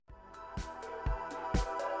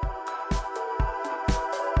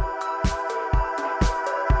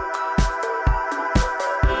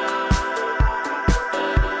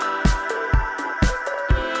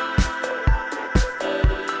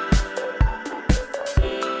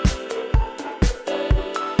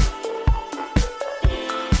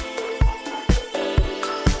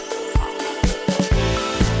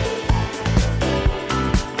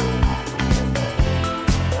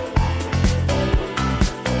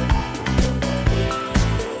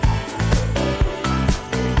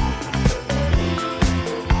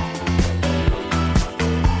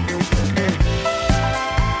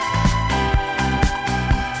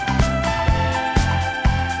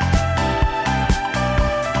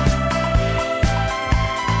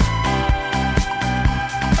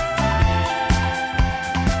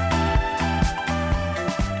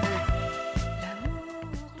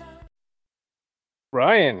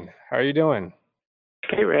Ryan, how are you doing?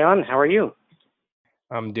 Hey, Rehan, how are you?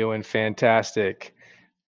 I'm doing fantastic.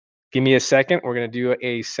 Give me a second. We're going to do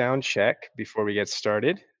a sound check before we get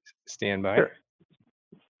started. Stand by. Sure.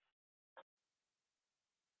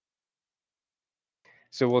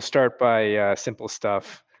 So we'll start by simple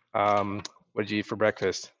stuff. What did you eat for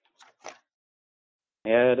breakfast? I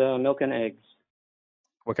had milk and eggs,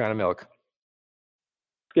 What kind of milk?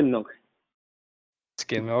 skim milk.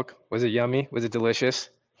 Skim milk. Was it yummy? Was it delicious?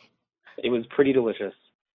 It was pretty delicious,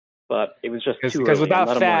 but it was just too Because early. I'm without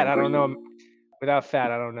not a fat, morning I don't person. know. Without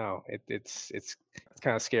fat, I don't know. It's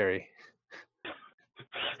kind of scary.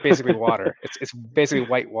 It's basically water. It's basically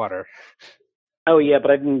white water. Oh yeah, but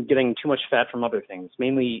I've been getting too much fat from other things,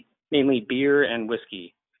 mainly beer and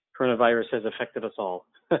whiskey. Coronavirus has affected us all.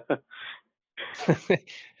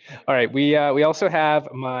 All right, we also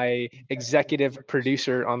have my executive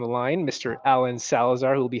producer on the line, Mr. Alan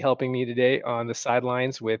Salazar, who will be helping me today on the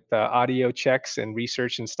sidelines with audio checks and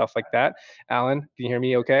research and stuff like that. Alan, can you hear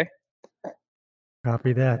me okay?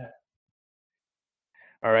 Copy that.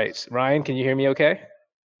 All right, Ryan, can you hear me okay?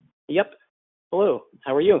 Yep. Hello.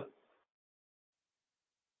 How are you?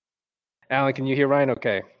 Alan, can you hear Ryan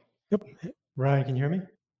okay? Yep. Ryan, can you hear me?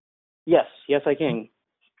 Yes, I can.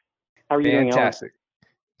 How are you doing, Alan? Fantastic.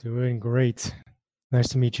 Doing great. Nice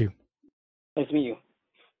to meet you. Nice to meet you.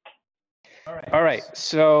 All right,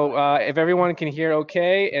 so if everyone can hear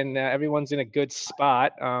okay and everyone's in a good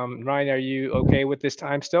spot, Ryan, are you okay with this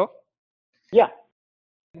time still? Yeah.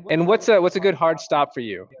 And what's a good hard stop for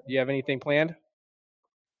you? Do you have anything planned?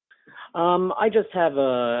 I just have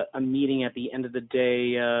a meeting at the end of the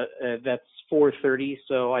day. That's 4:30,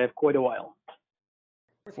 so I have quite a while.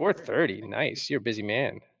 4:30, nice. You're a busy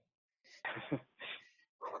man.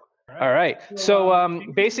 All right. So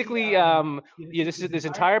basically, this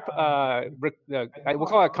entire we'll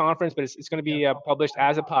call it a conference, but it's going to be published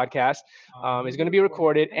as a podcast. It's going to be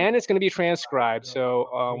recorded and it's going to be transcribed.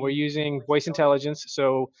 So we're using voice intelligence.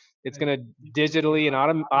 So it's going to digitally and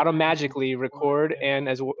automagically record and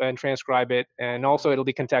transcribe it, and also it'll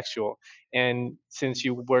be contextual. And since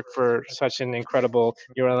you work for such an incredible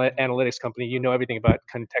neural analytics company, you know everything about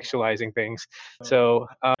contextualizing things. So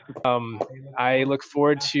I look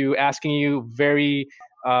forward to asking you very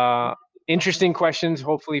interesting questions,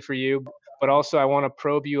 hopefully for you. But also, I want to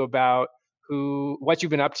probe you about what you've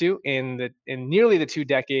been up to in nearly the 2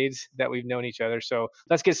 decades that we've known each other. So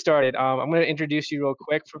let's get started. I'm going to introduce you real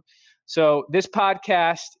quick. So this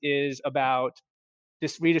podcast is about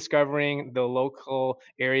just rediscovering the local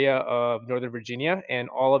area of Northern Virginia and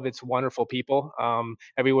all of its wonderful people.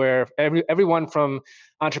 Everyone from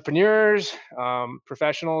entrepreneurs,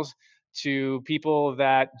 professionals, to people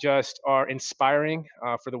that just are inspiring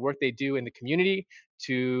for the work they do in the community,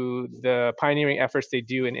 to the pioneering efforts they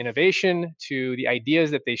do in innovation, to the ideas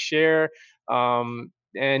that they share,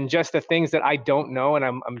 and just the things that I don't know and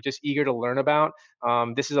I'm just eager to learn about.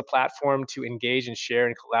 This is a platform to engage and share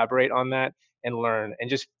and collaborate on that and learn and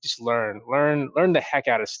just learn the heck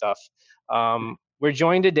out of stuff. We're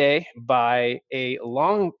joined today by a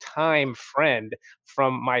longtime friend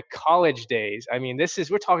from my college days. I mean,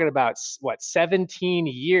 we're talking about what, 17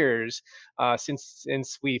 years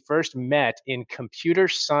since we first met in computer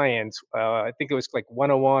science. I think it was like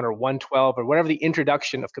 101 or 112 or whatever the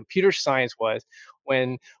introduction of computer science was,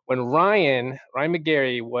 when Ryan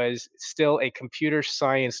McGarry was still a computer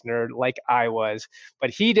science nerd like I was.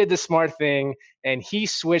 But he did the smart thing and he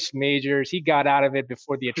switched majors. He got out of it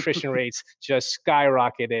before the attrition rates just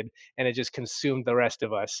skyrocketed and it just consumed the rest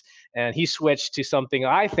of us. And he switched to something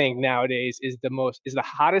I think nowadays is the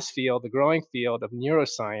hottest field, the growing field of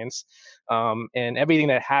neuroscience, and everything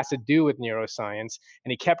that has to do with neuroscience.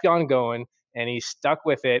 And he kept on going and he stuck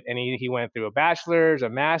with it. And he went through a bachelor's, a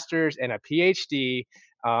master's, and a PhD.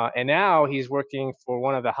 And now he's working for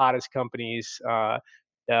one of the hottest companies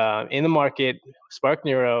in the market, Spark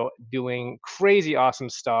Neuro, doing crazy awesome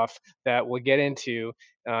stuff that we'll get into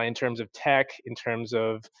in terms of tech, in terms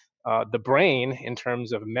of the brain, in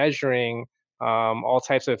terms of measuring all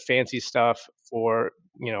types of fancy stuff for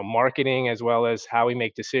marketing, as well as how we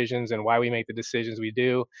make decisions and why we make the decisions we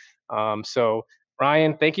do. So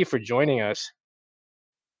Ryan, thank you for joining us.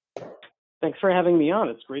 Thanks for having me on.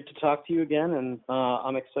 It's great to talk to you again, and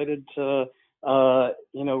I'm excited to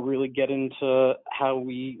really get into how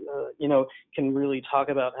we can really talk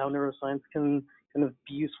about how neuroscience can kind of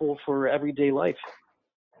be useful for everyday life.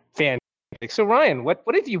 Fantastic. So Ryan, what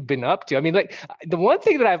have you been up to? I mean, like, the one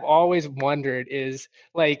thing that I've always wondered is,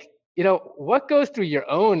 like, what goes through your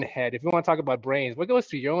own head? If you want to talk about brains, what goes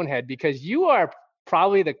through your own head? Because you are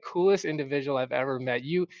probably the coolest individual I've ever met.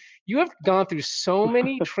 You have gone through so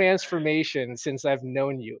many transformations since I've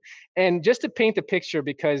known you. And just to paint the picture,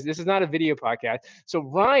 because this is not a video podcast, so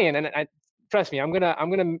Ryan, and trust me, I'm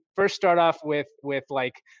gonna first start off with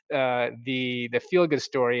like the feel good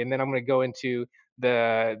story, and then I'm gonna go into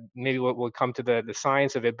the maybe we'll come to the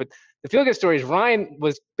science of it. But the feel good story is Ryan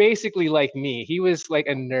was basically like me. He was like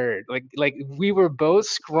a nerd. Like we were both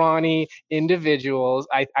scrawny individuals.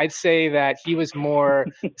 I'd say that he was more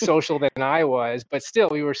social than I was, but still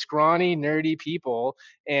we were scrawny, nerdy people.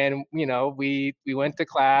 And we went to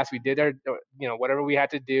class, we did our whatever we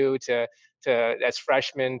had to do to as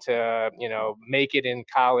freshmen to make it in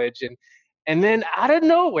college. And then out of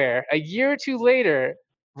nowhere, a year or two later,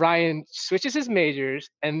 Ryan switches his majors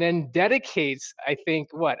and then dedicates, I think,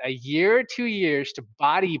 a year or 2 years to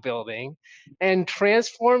bodybuilding and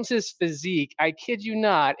transforms his physique. I kid you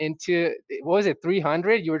not, into, what was it,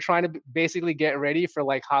 300? You were trying to basically get ready for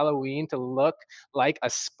like Halloween to look like a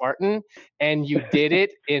Spartan, and you did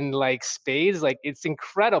it in like spades. Like, it's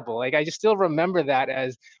incredible. Like, I just still remember that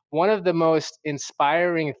as one of the most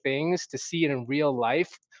inspiring things to see it in real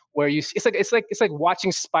life, where it's like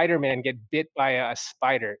watching Spider-Man get bit by a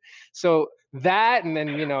spider. So that, and then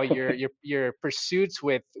your pursuits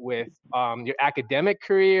with your academic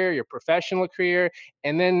career, your professional career,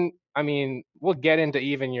 and then I mean we'll get into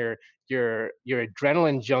even your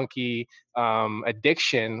adrenaline junkie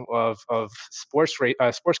addiction of sports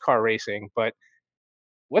car racing. But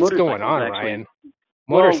what's going Motorcycles, on, actually. Ryan?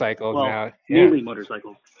 Motorcycles Well, now, yeah. mainly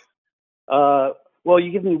motorcycles. Well,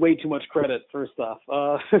 you give me way too much credit, first off.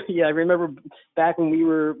 Yeah, I remember back when we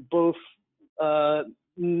were both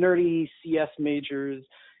nerdy CS majors,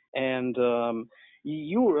 and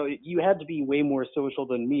you had to be way more social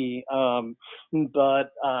than me.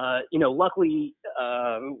 But luckily,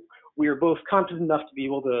 we were both confident enough to be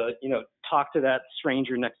able to talk to that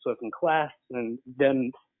stranger next to us in class, and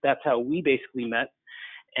then that's how we basically met.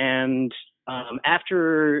 And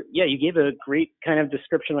after, you gave a great kind of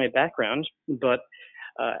description of my background, but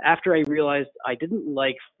after I realized I didn't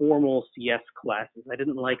like formal CS classes, I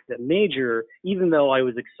didn't like the major, even though I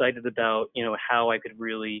was excited about, how I could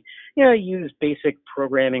really, use basic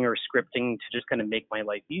programming or scripting to just kind of make my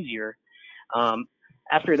life easier.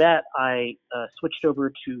 After that, I switched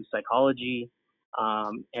over to psychology,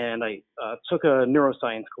 and I took a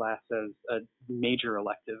neuroscience class as a major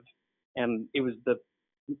elective, and it was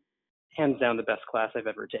hands down the best class I've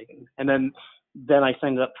ever taken. And then I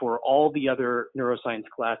signed up for all the other neuroscience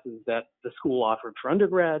classes that the school offered for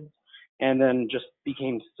undergrads, and then just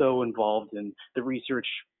became so involved in the research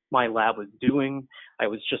my lab was doing. I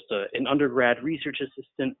was just an undergrad research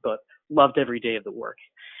assistant, but loved every day of the work.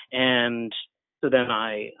 And so then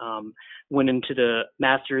I went into the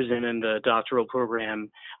master's and then the doctoral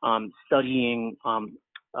program, studying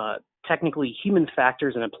technically human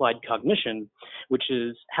factors and applied cognition, which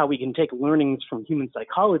is how we can take learnings from human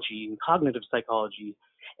psychology and cognitive psychology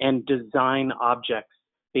and design objects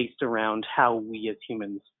based around how we as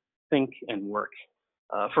humans think and work.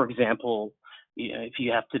 For example, if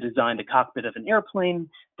you have to design the cockpit of an airplane,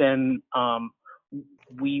 then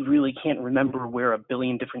we really can't remember where a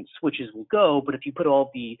billion different switches will go, but if you put all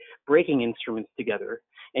the braking instruments together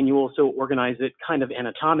and you also organize it kind of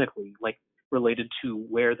anatomically, like related to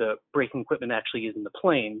where the braking equipment actually is in the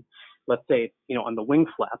plane, let's say, on the wing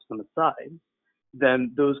flaps on the side,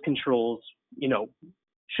 then those controls,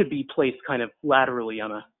 should be placed kind of laterally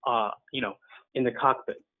on in the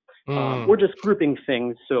cockpit. We're just grouping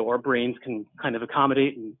things so our brains can kind of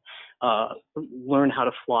accommodate and learn how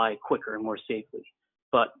to fly quicker and more safely.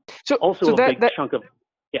 But a big chunk of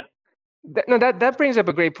that brings up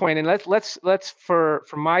a great point, and let's for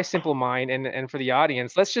my simple mind and for the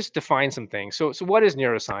audience, let's just define some things. So what is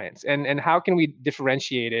neuroscience, and how can we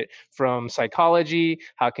differentiate it from psychology?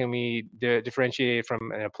 How can we differentiate it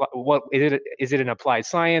from what is it? Is it an applied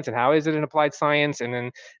science, and how is it an applied science?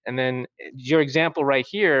 And then your example right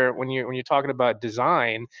here, when you're talking about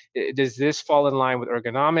design, does this fall in line with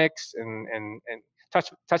ergonomics? And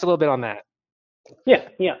touch a little bit on that. Yeah.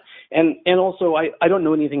 And also, I don't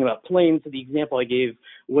know anything about planes. So the example I gave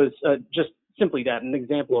was just simply that, an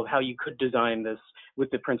example of how you could design this with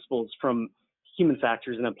the principles from human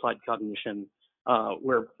factors and applied cognition,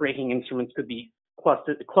 where braking instruments could be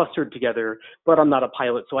clustered together, but I'm not a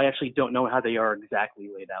pilot, so I actually don't know how they are exactly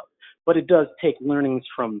laid out. But it does take learnings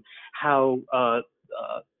from how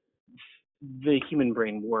the human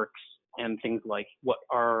brain works and things like what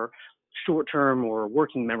are short-term or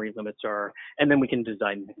working memory limits are, and then we can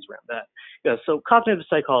design things around that. So cognitive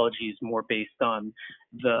psychology is more based on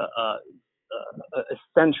the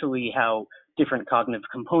essentially how different cognitive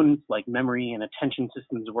components like memory and attention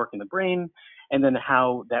systems work in the brain, and then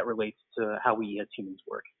how that relates to how we as humans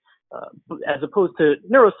work, as opposed to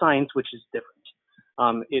neuroscience, which is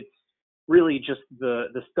different. It's really just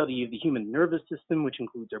the study of the human nervous system, which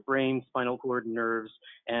includes our brain, spinal cord, nerves,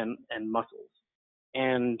 and muscles.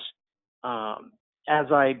 And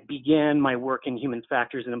as I began my work in human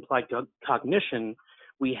factors and applied cognition,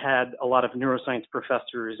 we had a lot of neuroscience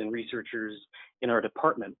professors and researchers in our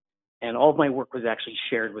department, and all of my work was actually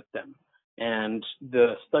shared with them. And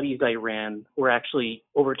the studies I ran were actually,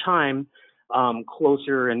 over time,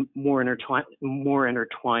 closer and more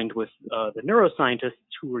intertwined with the neuroscientists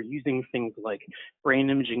who were using things like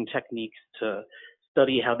brain imaging techniques to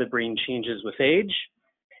study how the brain changes with age,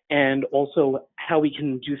 and also how we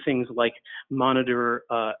can do things like monitor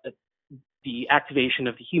the activation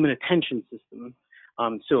of the human attention system.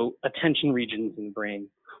 So attention regions in the brain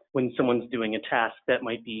when someone's doing a task that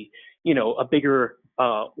might be, a bigger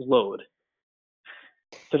load.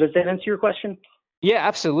 So does that answer your question? Yeah,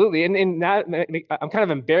 absolutely. And now I'm kind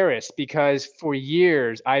of embarrassed because for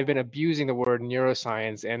years I've been abusing the word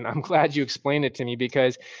neuroscience, and I'm glad you explained it to me,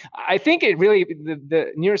 because I think it really,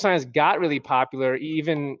 the neuroscience got really popular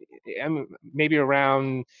even maybe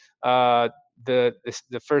around the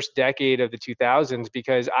first decade of the 2000s,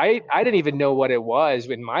 because I didn't even know what it was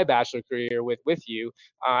in my bachelor career with you.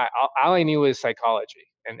 All I knew was psychology.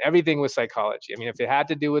 And everything was psychology. I mean, if it had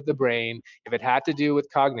to do with the brain, if it had to do with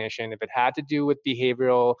cognition, if it had to do with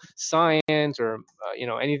behavioral science, or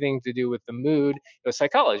anything to do with the mood, it was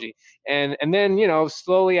psychology. And then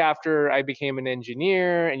slowly after I became an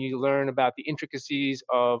engineer, and you learn about the intricacies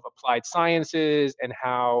of applied sciences and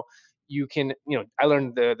how you can, I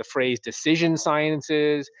learned the phrase decision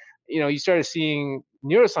sciences. You started seeing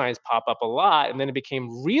neuroscience pop up a lot, and then it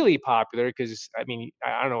became really popular because, I mean,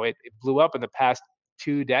 I don't know, it blew up in the past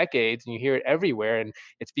 2 decades, and you hear it everywhere, and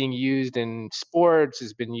it's being used in sports,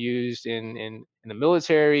 it's been used in the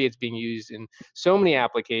military, it's being used in so many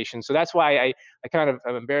applications. So that's why I kind of,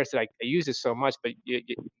 I'm embarrassed that I use this so much, but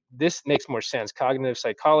this makes more sense, cognitive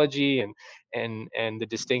psychology and the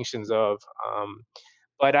distinctions of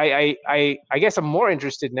but I guess I'm more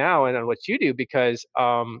interested now in what you do, because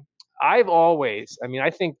I've always, I mean, I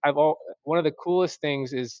think one of the coolest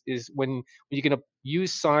things is when you can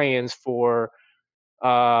use science for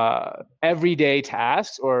everyday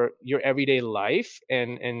tasks or your everyday life,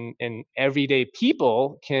 and everyday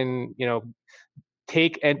people can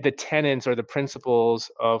take the tenets or the principles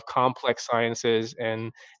of complex sciences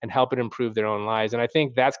and help it improve their own lives. And I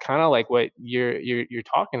think that's kind of like what you're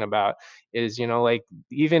talking about, is like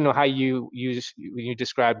even how you use when you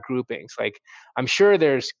describe groupings. Like, I'm sure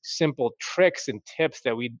there's simple tricks and tips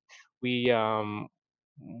that we we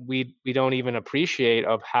don't even appreciate,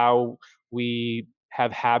 of how we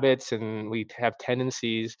have habits and we have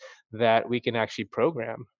tendencies that we can actually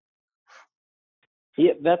program.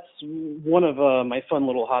 Yeah, that's one of my fun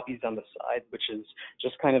little hobbies on the side, which is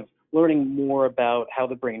just kind of learning more about how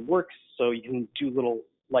the brain works so you can do little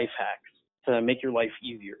life hacks to make your life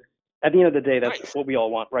easier. At the end of the day, that's Nice. what we all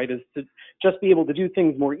want, right? Is to just be able to do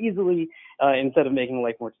things more easily instead of making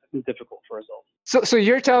life more difficult for ourselves. So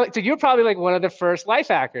you're probably like one of the first life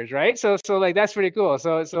hackers, right? So like that's pretty cool.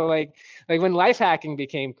 So like when life hacking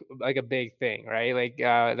became like a big thing, right? Like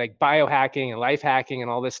biohacking and life hacking and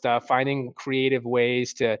all this stuff, finding creative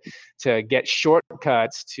ways to get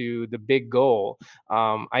shortcuts to the big goal.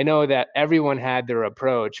 I know that everyone had their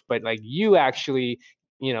approach, but like you actually,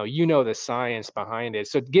 the science behind it.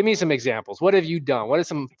 So give me some examples. What have you done? What is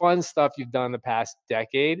some fun stuff you've done the past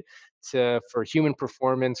decade for human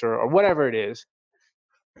performance, or whatever it is?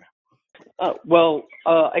 I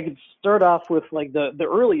could start off with like the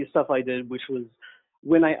earliest stuff I did, which was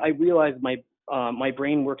when I realized my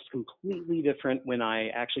brain works completely different when I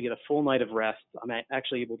actually get a full night of rest. I'm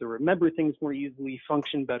actually able to remember things more easily,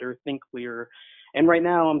 function better, think clearer. And right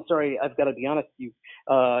now, I'm sorry, I've got to be honest, you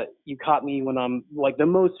caught me when I'm like the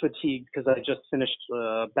most fatigued, because I just finished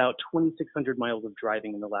about 2,600 miles of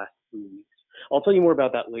driving in the last 3 weeks. I'll tell you more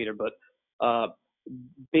about that later, but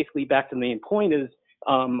basically back to the main point is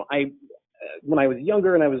when I was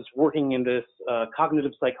younger and I was working in this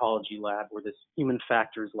cognitive psychology lab, or this human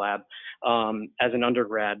factors lab, as an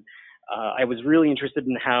undergrad, I was really interested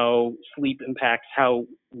in how sleep impacts how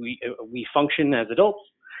we function as adults.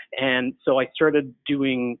 And so I started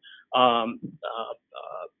doing or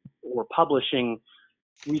publishing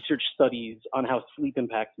research studies on how sleep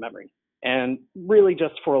impacts memory. And really,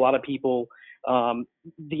 just for a lot of people,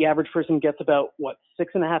 the average person gets about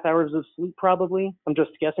 6.5 hours of sleep, probably. I'm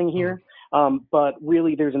just guessing here. But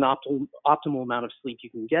really, there's an optimal amount of sleep you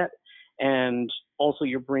can get. And also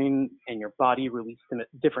your brain and your body release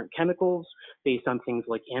different chemicals based on things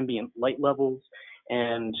like ambient light levels,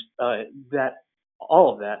 and that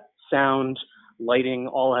all of that sound, lighting,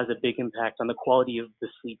 all has a big impact on the quality of the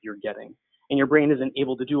sleep you're getting. And your brain isn't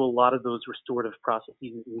able to do a lot of those restorative processes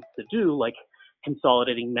it needs to do, like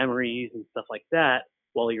consolidating memories and stuff like that,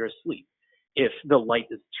 while you're asleep, if the light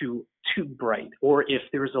is too bright, or if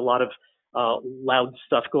there's a lot of loud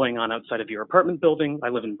stuff going on outside of your apartment building. I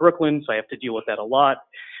live in Brooklyn, so I have to deal with that a lot.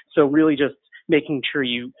 So really just making sure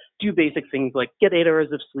you do basic things like get 8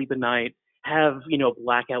 hours of sleep a night, have,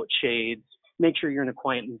 blackout shades, make sure you're in a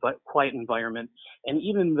quiet environment. And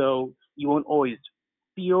even though you won't always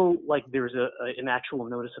feel like there's an actual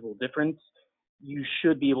noticeable difference, you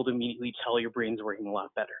should be able to immediately tell your brain's working a lot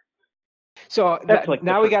better. So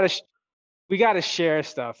now we got to share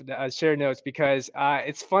stuff, share notes, because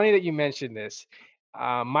it's funny that you mentioned this.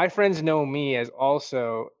 My friends know me as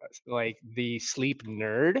also like the sleep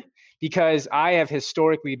nerd, because I have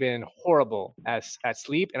historically been horrible at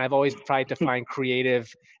sleep, and I've always tried to find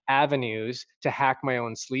creative avenues to hack my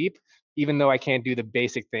own sleep, even though I can't do the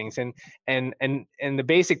basic things. And the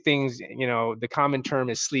basic things, the common term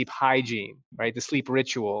is sleep hygiene, right? The sleep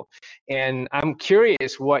ritual. And I'm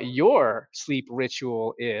curious what your sleep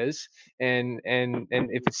ritual is, and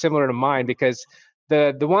if it's similar to mine, because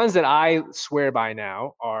the ones that I swear by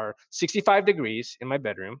now are 65 degrees in my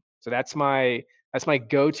bedroom. So that's my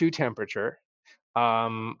go-to temperature.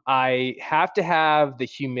 I have to have the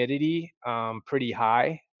humidity pretty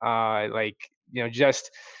high, like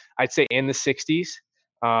just I'd say in the 60s,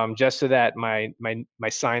 just so that my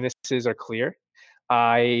sinuses are clear.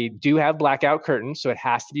 I do have blackout curtains, so it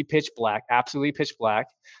has to be pitch black, absolutely pitch black.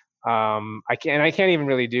 I can't even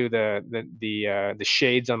really do the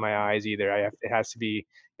shades on my eyes either. It has to be,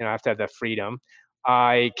 I have to have that freedom.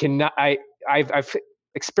 I've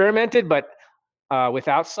experimented, but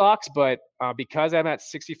without socks, but because I'm at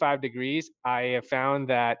 65 degrees, I have found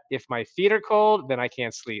that if my feet are cold, then I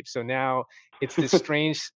can't sleep. So now it's this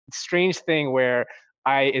strange thing where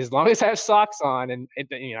as long as I have socks on, and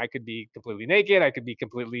I could be completely naked, I could be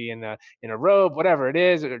completely in a robe, whatever it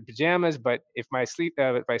is, or pajamas. But if my feet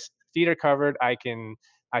are covered, I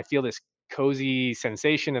feel this cozy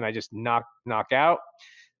sensation, and I just knock out.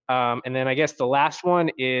 And then I guess the last one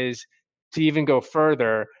is to even go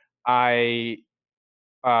further. I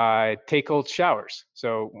take cold showers.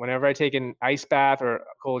 So whenever I take an ice bath or a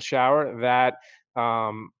cold shower, that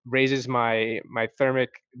raises my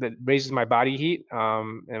body heat,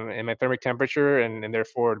 and my thermic temperature, and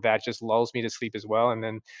therefore that just lulls me to sleep as well. And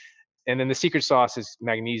then the secret sauce is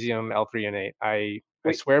magnesium L-threonate. I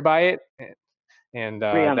swear by it, and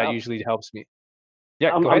Rehan, that usually helps me.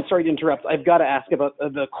 Yeah, go ahead. I'm sorry to interrupt. I've got to ask about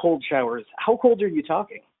the cold showers. How cold are you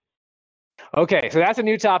talking? Okay, so that's a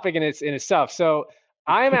new topic in itself. So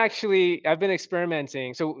I've been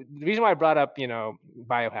experimenting. So the reason why I brought up,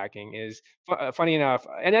 biohacking is funny enough,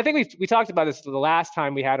 and I think we talked about this the last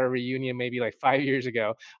time we had a reunion, maybe like 5 years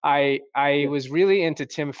ago. I was really into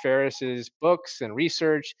Tim Ferriss's books and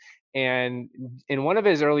research, and in one of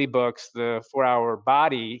his early books, The 4-Hour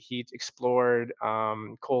Body, he explored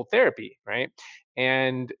cold therapy, right?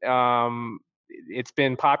 And it's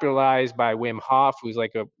been popularized by Wim Hof, who's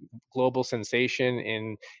like a global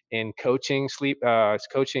sensation in coaching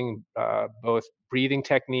both breathing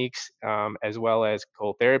techniques as well as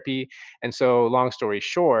cold therapy. And so, long story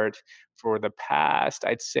short, for the past,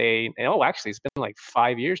 I'd say, actually, it's been like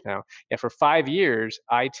 5 years now. Yeah, for 5 years,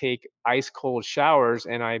 I take ice cold showers,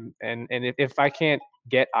 and if I can't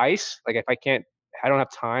get ice, like if I don't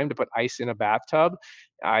have time to put ice in a bathtub,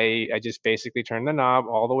 I just basically turn the knob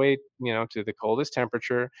all the way, to the coldest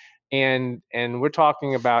temperature. And we're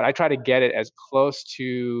talking about, I try to get it as close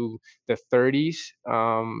to the 30s,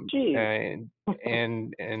 and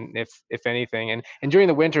if anything, and during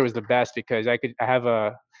the winter was the best, because I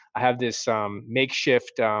have this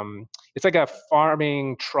makeshift, it's like a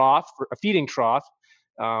farming trough, a feeding trough,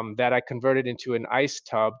 that I converted into an ice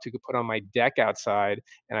tub to put on my deck outside,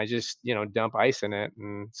 and I just dump ice in it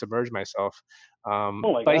and submerge myself.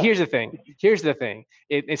 But here's the thing.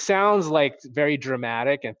 It sounds like very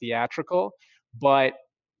dramatic and theatrical, but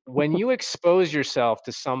when you expose yourself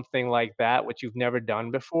to something like that, which you've never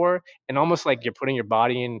done before, and almost like you're putting your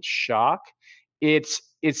body in shock, it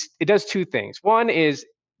does two things. One is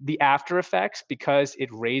the after effects, because it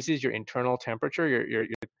raises your internal temperature, your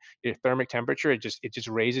thermic temperature. It just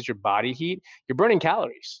raises your body heat. You're burning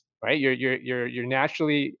calories, right? You're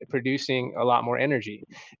naturally producing a lot more energy,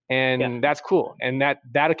 and that's cool. And that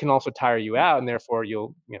can also tire you out, and therefore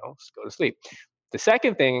you'll go to sleep. The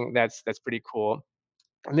second thing that's pretty cool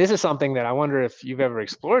and this is something that I wonder if you've ever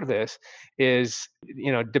explored this, is,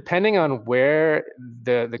 depending on where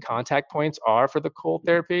the contact points are for the cold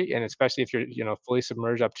therapy, and especially if you're, fully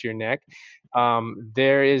submerged up to your neck,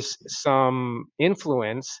 there is some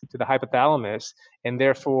influence to the hypothalamus, and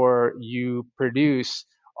therefore you produce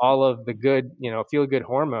all of the good, feel good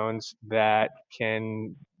hormones that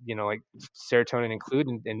can, like serotonin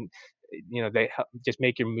included, and they just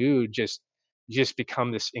make your mood just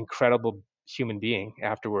become this incredible human being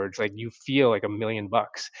afterwards. Like you feel like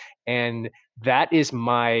 $1,000,000, and that is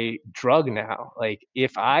my drug now. Like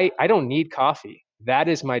if I don't need coffee, that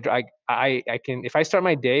is my drug. I can, if I start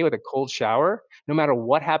my day with a cold shower, no matter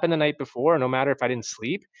what happened the night before, no matter if I didn't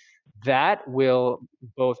sleep, that will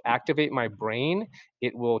both activate my brain.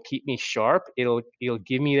 It will keep me sharp. It'll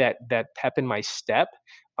give me that pep in my step.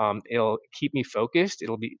 It'll keep me focused.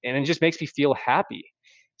 And it just makes me feel happy.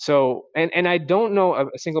 So, and I don't know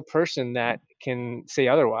a single person that can say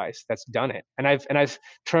otherwise, that's done it. And I've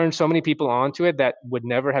turned so many people onto it that would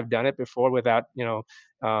never have done it before without,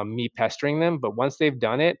 me pestering them. But once they've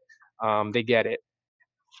done it, they get it.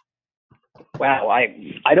 Wow,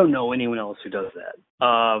 I don't know anyone else who does that.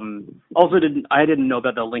 Also, I didn't know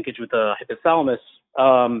about the linkage with the hypothalamus.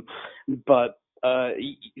 But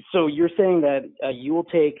so you're saying that you will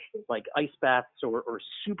take like ice baths or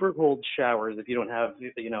super cold showers if you don't have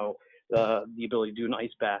the ability to do an ice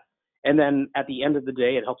bath, and then at the end of the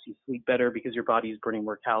day, it helps you sleep better because your body is burning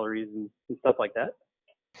more calories and stuff like that.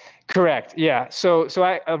 Correct. Yeah. So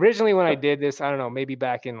I originally, when I did this, I don't know, maybe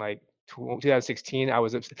back in like 2016, I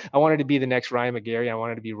wanted to be the next Ryan McGarry. I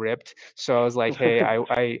wanted to be ripped. So I was like, hey,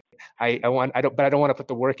 but I don't want to put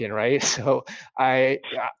the work in, right? So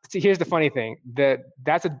see, here's the funny thing,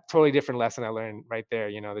 that's a totally different lesson I learned right there.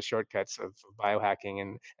 The shortcuts of biohacking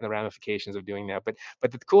and the ramifications of doing that.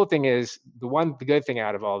 But the cool thing is, the good thing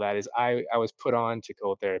out of all that is I was put on to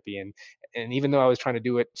cold therapy, and even though I was trying to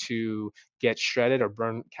do it to get shredded or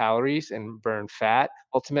burn calories and burn fat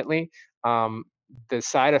ultimately, the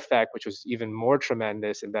side effect, which was even more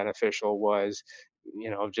tremendous and beneficial, was,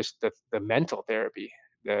 just the mental therapy,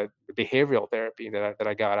 the behavioral therapy that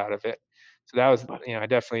I got out of it. So that was, I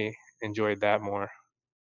definitely enjoyed that more.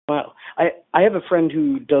 Wow. I have a friend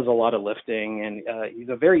who does a lot of lifting, and he's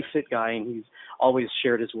a very fit guy, and he's always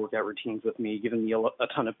shared his workout routines with me, giving me a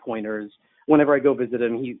ton of pointers. Whenever I go visit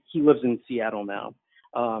him, he lives in Seattle now,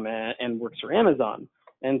 and works for Amazon.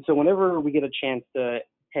 And so whenever we get a chance to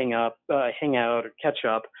hang out, or catch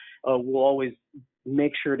up, we'll always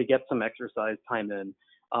make sure to get some exercise time in.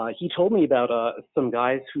 He told me about some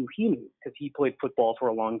guys who he knew because he played football for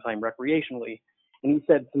a long time recreationally, and he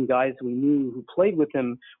said some guys who he knew who played with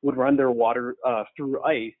him would run their water through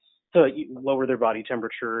ice to lower their body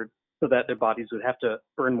temperature so that their bodies would have to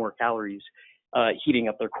burn more calories, heating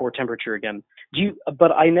up their core temperature again.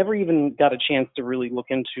 But I never even got a chance to really look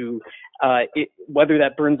into whether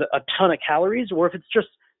that burns a ton of calories or if it's just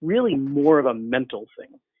really more of a mental thing.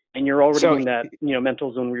 And you're already So in that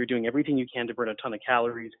mental zone where you're doing everything you can to burn a ton of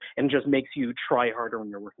calories, and it just makes you try harder when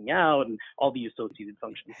you're working out and all the associated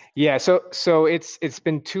functions. yeah, so it's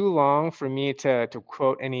been too long for me to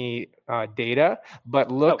quote any data,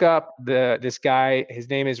 but look Okay. up this guy. His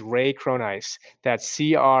name is Ray Cronise. That's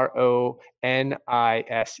Cronise,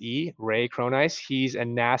 Ray Cronise. He's a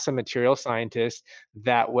NASA material scientist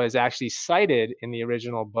that was actually cited in the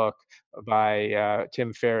original book by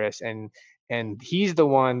Tim Ferriss, and he's the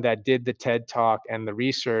one that did the TED Talk and the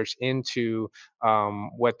research into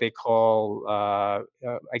what they call,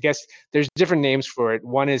 I guess there's different names for it.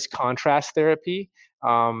 One is contrast therapy.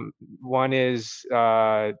 One is,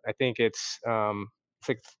 I think it's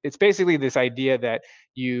basically this idea that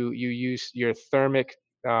you use your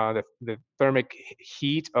the thermic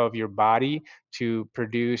heat of your body to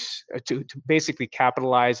produce, to basically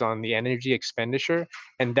capitalize on the energy expenditure,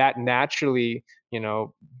 and that naturally,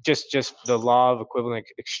 just the law of equivalent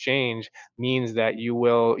exchange means that you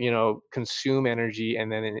will, consume energy,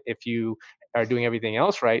 and then if you are doing everything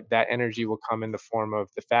else right, that energy will come in the form of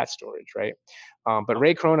the fat storage, right? But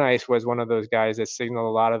Ray Cronise was one of those guys that signaled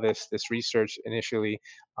a lot of this research initially,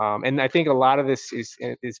 and I think a lot of this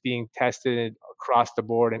is being tested across the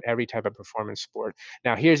board in every type of performance sport.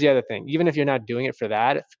 Now, here's the other thing: even if you're not doing it for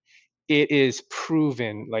that, it is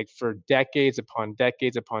proven, like, for decades upon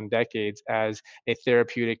decades upon decades, as a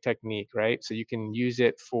therapeutic technique, right? So you can use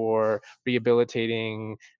it for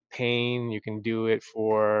rehabilitating pain. You can do it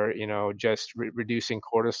for, just reducing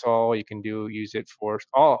cortisol. You can use it for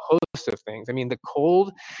all host of things. I mean, the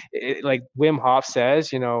cold, like Wim Hof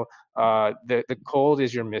says, the cold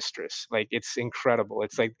is your mistress. Like, it's incredible.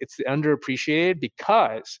 It's like, it's underappreciated,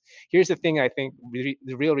 because here's the thing. I think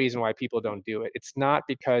the real reason why people don't do it, it's not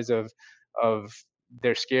because of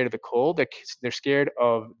they're scared of the cold. They're scared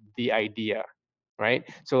of the idea, right?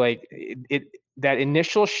 So like, that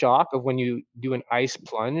initial shock of when you do an ice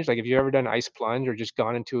plunge, like if you've ever done ice plunge or just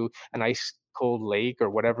gone into an ice cold lake or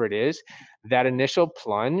whatever it is, that initial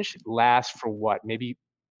plunge lasts for what, maybe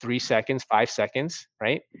 3 seconds, 5 seconds,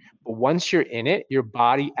 right? But once you're in it, your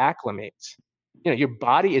body acclimates. Your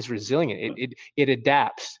body is resilient. It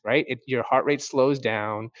adapts, right? Your heart rate slows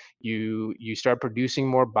down. You start producing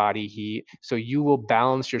more body heat, so you will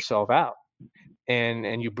balance yourself out.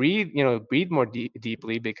 And you breathe more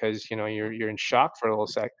deeply, because you're in shock for a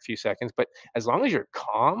few seconds. But as long as you're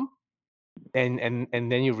calm, and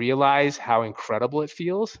then you realize how incredible it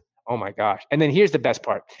feels. Oh my gosh. And then here's the best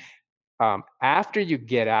part. After you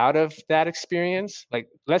get out of that experience, like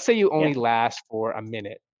let's say you only last for a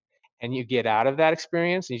minute, and you get out of that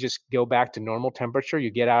experience and you just go back to normal temperature, you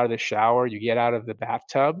get out of the shower, you get out of the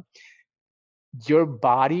bathtub, your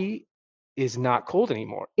body is not cold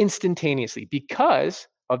anymore instantaneously, because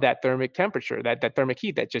of that thermic temperature, that thermic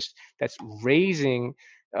heat that's raising,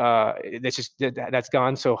 that's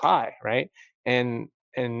gone so high, right? And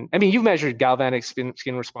I mean, you've measured galvanic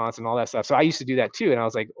skin response and all that stuff. So I used to do that too, and I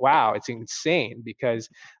was like, wow, it's insane, because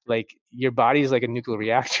like your body is like a nuclear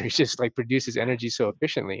reactor. It just like produces energy so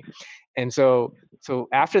efficiently. And so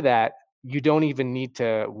after that, you don't even need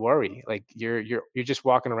to worry. Like you're just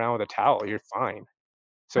walking around with a towel, you're fine.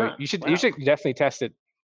 So Huh, you should wow. definitely test it.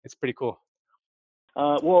 It's pretty cool.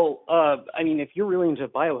 I mean, if you're really into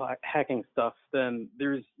biohacking stuff, then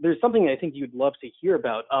there's something I think you'd love to hear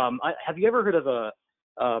about. Have you ever heard of a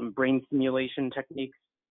brain stimulation techniques?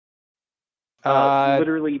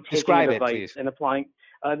 Literally taking Describe a it, device please. and applying.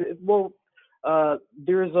 There's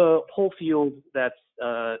a whole field that's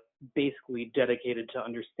basically dedicated to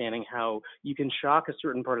understanding how you can shock a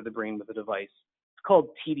certain part of the brain with a device. It's called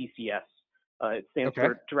TDCS. It stands Okay.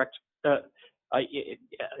 for direct.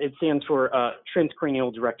 It stands for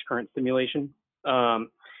transcranial direct current stimulation. And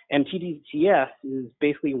TDCS is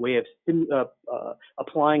basically a way of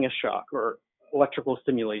applying a shock or electrical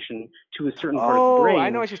stimulation to a certain part of the brain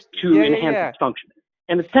I know what you're. to Yeah, yeah, enhance yeah. its function.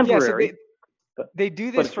 And it's Yeah, so temporary. they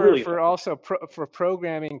do But this it's really for effective. also for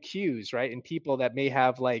programming cues, right? And people that may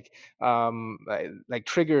have like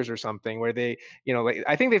triggers or something, where they, like,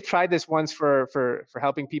 I think they've tried this once for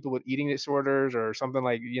helping people with eating disorders or something,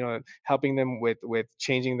 like, helping them with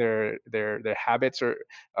changing their habits, or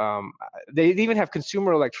they even have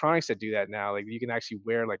consumer electronics that do that now. Like you can actually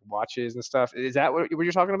wear like watches and stuff. Is that what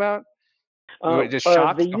you're talking about? Just They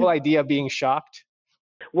shocked, the whole use idea of being shocked.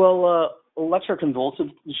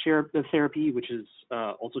 electroconvulsive therapy, which is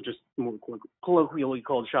also just more colloquially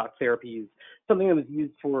called shock therapy, is something that was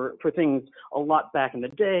used for things a lot back in the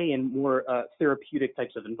day in more therapeutic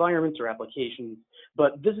types of environments or applications.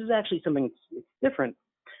 But this is actually something that's different,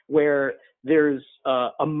 where there's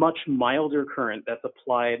a much milder current that's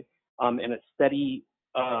applied in a steady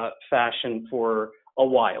fashion for a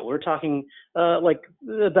while. We're talking like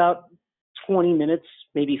about 20 minutes,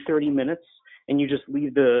 maybe 30 minutes, and you just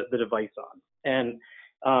leave the device on. And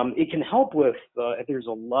it can help with, there's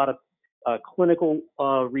a lot of clinical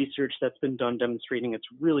research that's been done demonstrating it's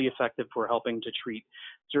really effective for helping to treat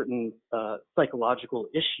certain psychological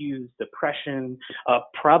issues, depression,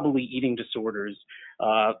 probably eating disorders.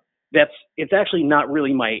 It's actually not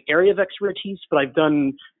really my area of expertise, but I've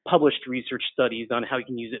done published research studies on how you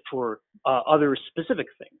can use it for other specific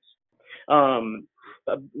things,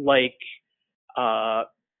 like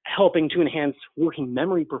helping to enhance working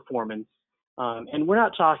memory performance. And we're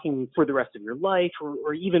not talking for the rest of your life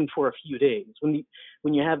or even for a few days. When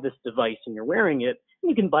you have this device and you're wearing it,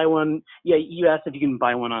 you can buy one. Yeah, you asked if you can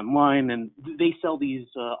buy one online, and they sell these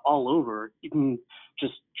all over. You can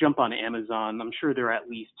just jump on Amazon. I'm sure there are at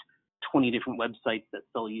least 20 different websites that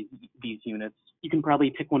sell these units. You can probably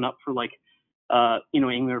pick one up for like,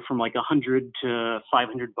 anywhere from like $100 to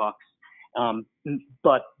 $500.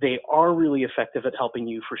 But they are really effective at helping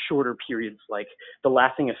you for shorter periods. Like the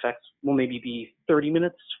lasting effects will maybe be 30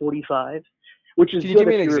 minutes, 45, which is Can you good give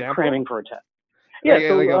me if an you're example? cramming for a test.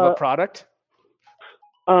 Yeah, like of a product?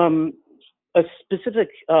 A specific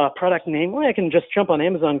product name, well, I can just jump on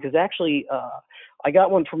Amazon, because actually I got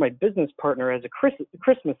one for my business partner as a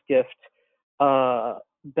Christmas gift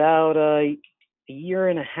about a year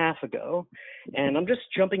and a half ago, and I'm just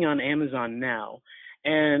jumping on Amazon now.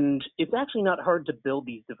 And it's actually not hard to build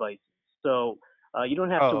these devices, so you don't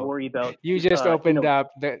have to worry about. You just opened up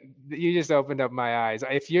my eyes.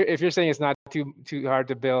 If you're saying it's not too hard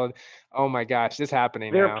to build. Oh my gosh, this is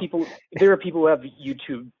happening There are now. people who have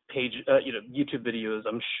YouTube YouTube videos,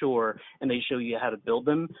 I'm sure, and they show you how to build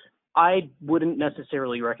them. I wouldn't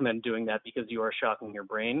necessarily recommend doing that because you are shocking your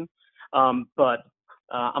brain. But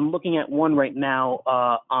I'm looking at one right now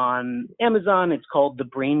on Amazon. It's called the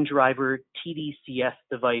Brain Driver TDCS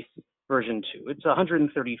device version 2. It's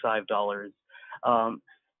 $135.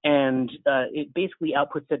 And it basically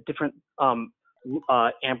outputs at different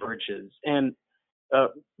amperages. And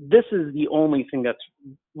this is the only thing this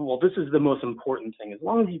is the most important thing. As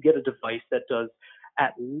long as you get a device that does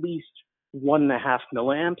at least 1.5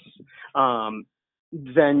 milliamps,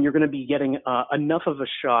 then you're going to be getting enough of a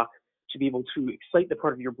shock to be able to excite the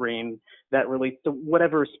part of your brain that relates to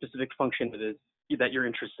whatever specific function it is that you're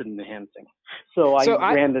interested in enhancing. So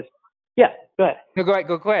I ran this. Yeah, go ahead. No,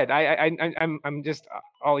 go ahead. I'm just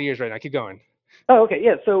all ears right now. Keep going. Oh, okay,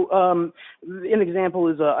 yeah. So an example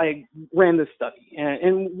is I ran this study,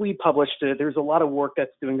 and we published it. There's a lot of work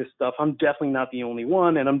that's doing this stuff. I'm definitely not the only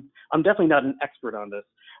one, and I'm definitely not an expert on this.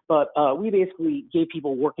 But we basically gave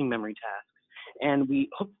people working memory tasks, and we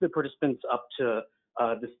hooked the participants up to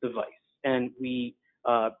this device, and we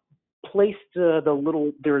placed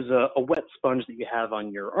there's a wet sponge that you have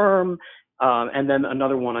on your arm, and then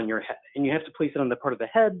another one on your head. And you have to place it on the part of the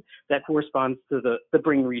head that corresponds to the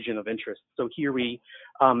brain region of interest. So here we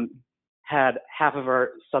had half of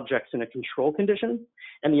our subjects in a control condition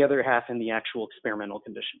and the other half in the actual experimental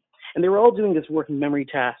condition. And they were all doing this working memory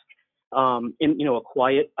task in a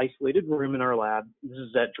quiet, isolated room in our lab. This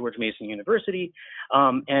is at George Mason University.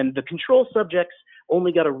 And the control subjects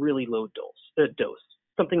only got a really low dose,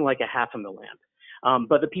 something like 0.5 milliamp.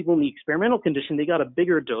 But the people in the experimental condition, they got a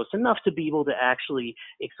bigger dose, enough to be able to actually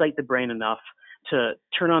excite the brain enough to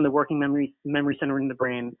turn on the working memory center in the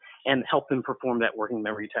brain and help them perform that working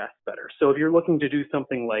memory task better. So if you're looking to do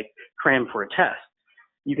something like cram for a test,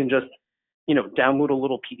 you can just download a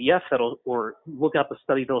little PDF or look up a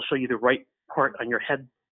study that'll show you the right part on your head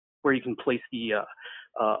where you can place the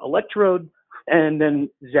electrode, and then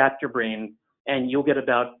zap your brain, and you'll get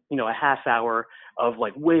about a half hour of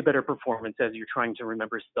like way better performance as you're trying to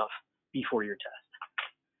remember stuff before your test.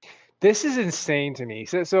 This is insane to me.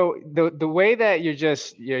 So the way that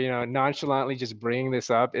you're nonchalantly just bringing this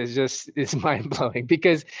up is mind blowing,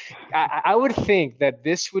 because I would think that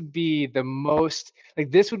this would be the most,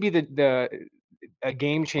 like, this would be a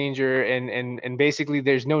game changer, and basically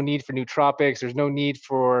there's no need for nootropics, there's no need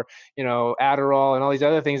for Adderall and all these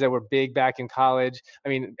other things that were big back in college. I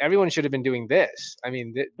mean, everyone should have been doing this. I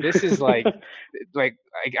mean, this is like I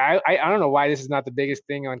don't know why this is not the biggest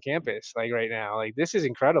thing on campus like right now. Like, this is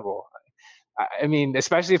incredible. I mean,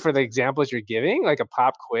 especially for the examples you're giving, like a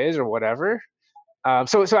pop quiz or whatever.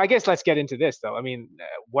 So I guess let's get into this though. I mean,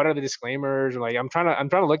 what are the disclaimers? Like, I'm trying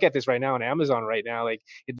to look at this right now on Amazon right now. Like,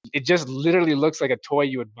 it just literally looks like a toy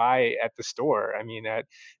you would buy at the store. I mean,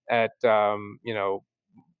 at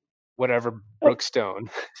whatever Brookstone.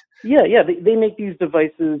 Yeah. They make these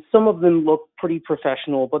devices. Some of them look pretty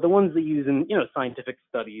professional, but the ones they use in scientific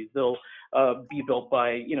studies, they'll be built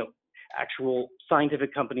by actual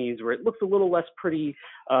scientific companies where it looks a little less pretty,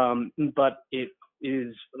 but it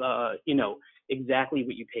is exactly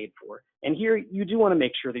what you paid for. And here you do want to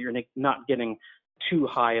make sure that you're not getting too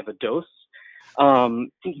high of a dose,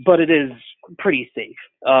 but it is pretty safe.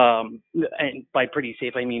 And by pretty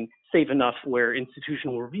safe, I mean safe enough where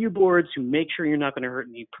institutional review boards who make sure you're not going to hurt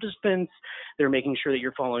any participants, they're making sure that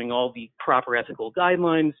you're following all the proper ethical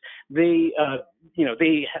guidelines. They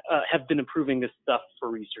have been approving this stuff for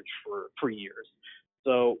research for years.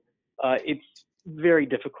 So it's very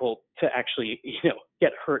difficult to actually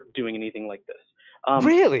get hurt doing anything like this.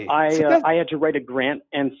 Really? I had to write a grant,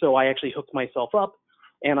 and so I actually hooked myself up,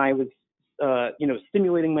 and I was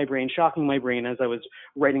stimulating my brain, shocking my brain as I was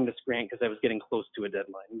writing this grant, because I was getting close to a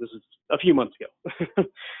deadline. This was a few months ago.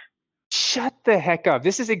 Shut the heck up.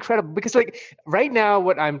 This is incredible, because like right now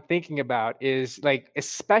what I'm thinking about is, like,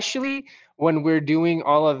 especially when we're doing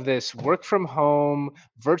all of this work from home,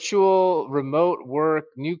 virtual remote work,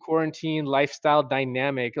 new quarantine lifestyle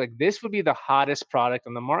dynamic, like this would be the hottest product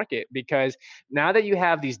on the market, because now that you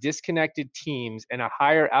have these disconnected teams and a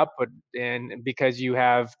higher output, and because you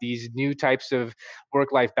have these new types of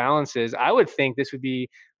work-life balances, I would think this would be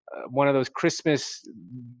one of those Christmas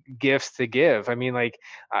gifts to give. I mean, like,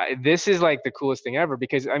 this is like the coolest thing ever,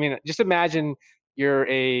 because I mean, just imagine you're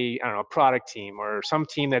I don't know, product team or some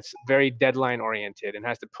team that's very deadline oriented and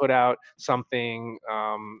has to put out something,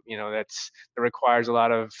 that requires a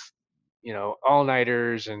lot of,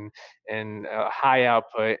 all-nighters and high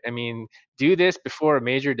output. I mean, do this before a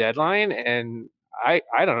major deadline, and I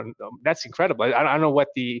don't know. That's incredible. I don't know what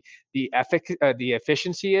the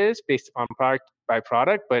efficiency is based upon product by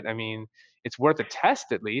product, but I mean, it's worth a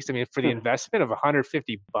test at least. I mean, for the investment of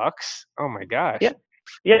 $150, oh my gosh. Yeah.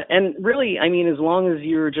 Yeah, and really, I mean, as long as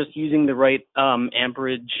you're just using the right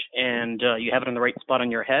amperage and you have it in the right spot on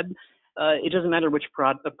your head, it doesn't matter which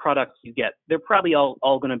products you get. They're probably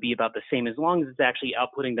all going to be about the same as long as it's actually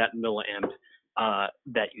outputting that milliamp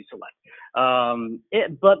that you select.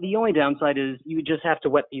 But the only downside is you just have to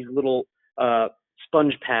wet these little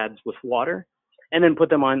sponge pads with water and then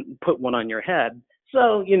put one on your head.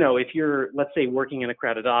 So, you know, if you're, let's say, working in a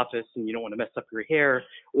crowded office and you don't want to mess up your hair,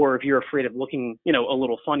 or if you're afraid of looking, you know, a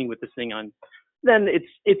little funny with this thing on, then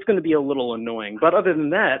it's going to be a little annoying. But other than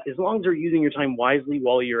that, as long as you're using your time wisely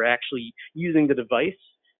while you're actually using the device,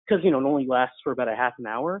 because, you know, it only lasts for about a half an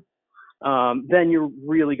hour, then you're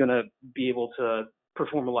really going to be able to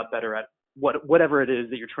perform a lot better at whatever it is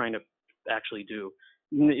that you're trying to actually do,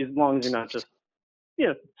 as long as you're not just, you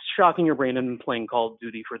know, shocking your brain and playing Call of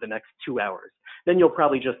Duty for the next 2 hours. Then you'll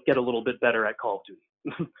probably just get a little bit better at Call of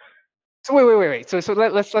Duty. So wait. So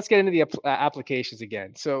let's get into the applications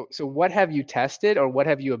again. So what have you tested, or what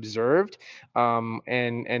have you observed,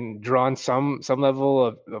 and drawn some level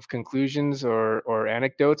of conclusions or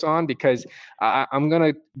anecdotes on? Because I'm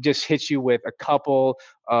gonna just hit you with a couple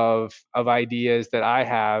of ideas that I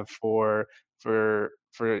have for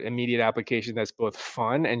immediate application that's both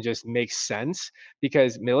fun and just makes sense.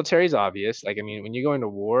 Because military is obvious. Like, I mean, when you go into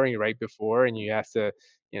war and you're right before and you have to,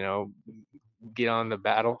 you know, get on the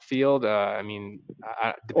battlefield. I mean,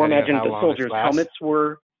 Or depending on imagine how the long it soldiers' lasts. helmets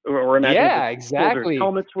were, or imagine Yeah, the soldiers' exactly.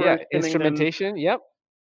 helmets Yeah, were stimming them. instrumentation. Yep.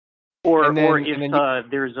 Or And if then you,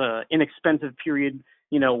 there's a inexpensive period,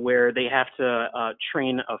 you know, where they have to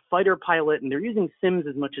train a fighter pilot, and they're using sims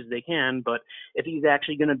as much as they can. But if he's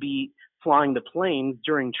actually going to be flying the planes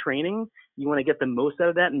during training, you want to get the most out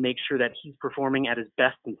of that and make sure that he's performing at his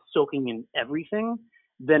best and soaking in everything.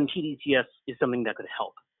 Then TDCS is something that could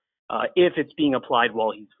help if it's being applied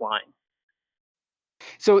while he's flying.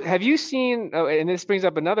 So have you seen, and this brings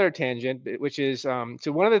up another tangent, which is, so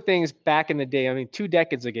one of the things back in the day, I mean, 2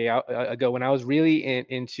 decades ago when I was really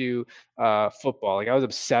into football, like I was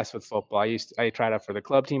obsessed with football. I tried out for the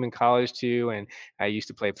club team in college too, and I used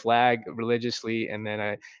to play flag religiously, and then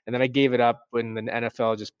I gave it up when the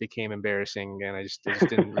NFL just became embarrassing, and I just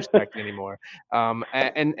didn't respect it anymore.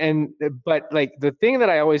 But like the thing that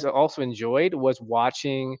I always also enjoyed was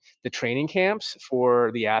watching the training camps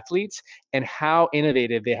for the athletes and how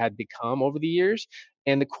innovative they had become over the years.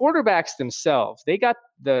 And the quarterbacks themselves, they got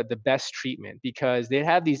the best treatment because they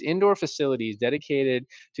have these indoor facilities dedicated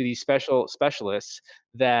to these specialists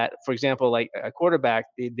that, for example, like a quarterback,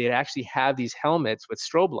 they'd actually have these helmets with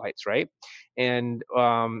strobe lights, right? And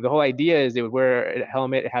the whole idea is they would wear a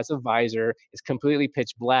helmet, it has a visor, it's completely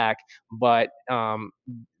pitch black, but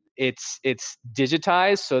it's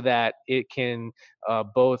digitized so that it can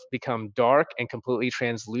both become dark and completely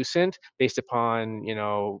translucent based upon, you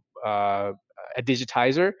know, a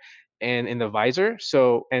digitizer and in the visor.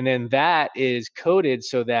 So, and then that is coded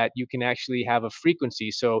so that you can actually have a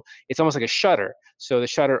frequency. So it's almost like a shutter. So the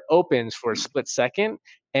shutter opens for a split second,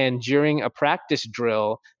 and during a practice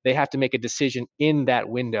drill, they have to make a decision in that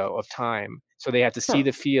window of time. So they have to see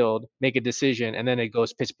the field, make a decision, and then it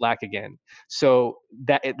goes pitch black again. So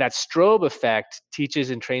that strobe effect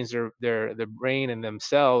teaches and trains their brain and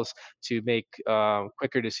themselves to make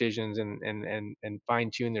quicker decisions and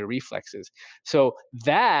fine tune their reflexes. So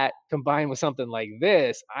that combined with something like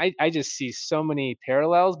this, I just see so many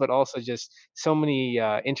parallels, but also just so many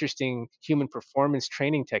interesting human performance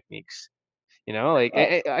training techniques. You know, like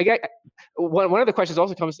I get one of the questions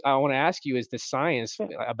also comes I want to ask you is the science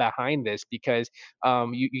behind this, because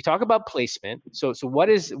you talk about placement. So what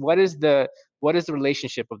is the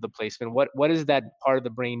relationship of the placement? What is that part of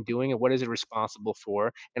the brain doing, and what is it responsible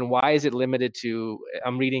for, and why is it limited to,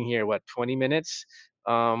 I'm reading here, what, 20 minutes,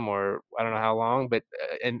 or I don't know how long, but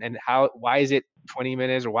and why is it 20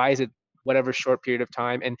 minutes, or why is it whatever short period of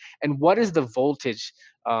time, and what is the voltage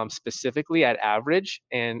specifically at average,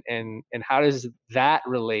 and how does that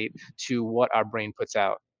relate to what our brain puts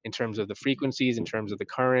out in terms of the frequencies, in terms of the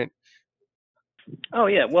current? Oh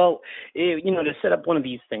yeah, well, you know, to set up one of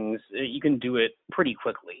these things, you can do it pretty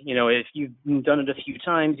quickly. You know, if you've done it a few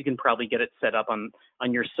times, you can probably get it set up on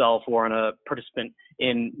yourself or on a participant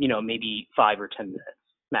in, you know, maybe 5 or 10 minutes,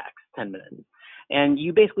 max 10 minutes. And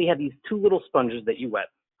you basically have these 2 little sponges that you wet,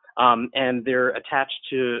 and they're attached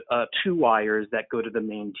to 2 wires that go to the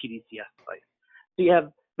main TDCS device. So you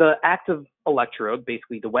have the active electrode,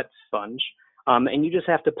 basically the wet sponge, and you just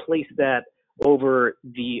have to place that over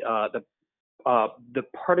the the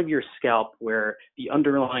part of your scalp where the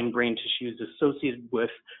underlying brain tissue is associated with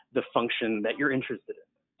the function that you're interested in.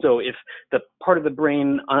 So if the part of the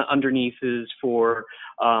brain underneath is for,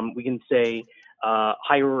 we can say,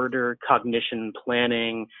 higher order cognition,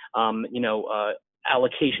 planning,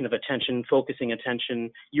 allocation of attention, focusing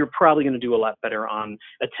attention, you're probably going to do a lot better on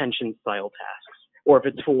attention style tasks. Or if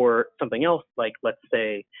it's for something else, like let's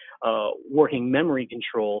say working memory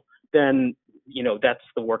control, then that's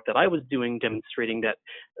the work that I was doing, demonstrating that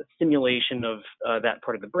stimulation of that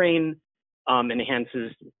part of the brain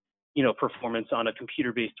enhances performance on a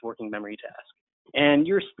computer-based working memory task. And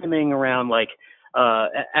you're stimming around like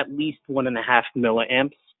at least 1.5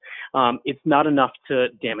 milliamps. It's not enough to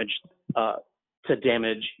damage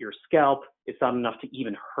your scalp. It's not enough to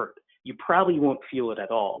even hurt. You probably won't feel it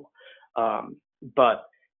at all. But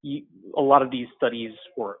a lot of these studies,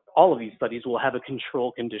 or all of these studies, will have a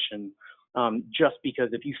control condition, just because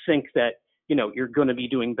if you think that you're going to be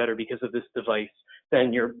doing better because of this device,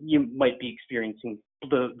 then you might be experiencing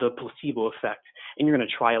the placebo effect, and you're going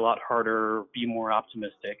to try a lot harder, be more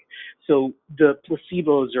optimistic. So the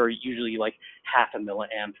placebos are usually like 0.5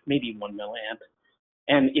 milliamp, maybe 1 milliamp.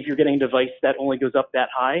 And if you're getting a device that only goes up that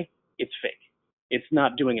high, it's fake. It's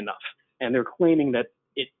not doing enough. And they're claiming that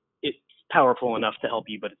it's powerful enough to help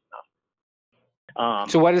you, but it's not.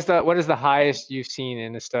 So what is the highest you've seen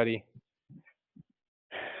in a study?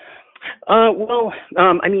 To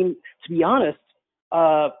be honest,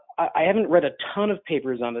 I haven't read a ton of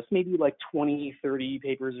papers on this, maybe like 20, 30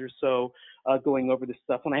 papers or so going over this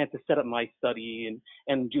stuff when I had to set up my study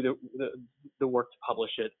and do the work to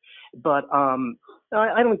publish it. But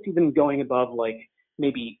I don't see them going above like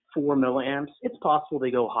maybe 4 milliamps. It's possible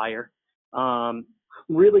they go higher.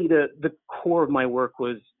 Really, the core of my work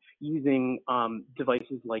was using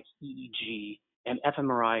devices like EEG and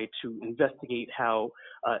fMRI to investigate how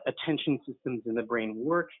attention systems in the brain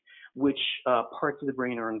work, which parts of the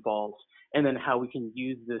brain are involved, and then how we can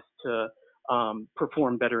use this to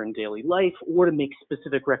perform better in daily life, or to make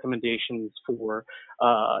specific recommendations for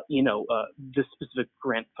the specific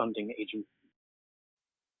grant funding agency.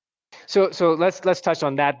 So let's touch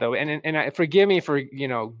on that though, and forgive me for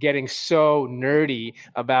getting so nerdy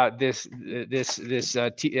about this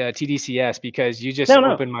TDCS, because you just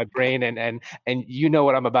opened my brain, and you know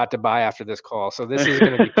what I'm about to buy after this call. So this is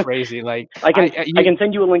going to be crazy. Like I can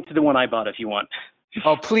send you a link to the one I bought if you want.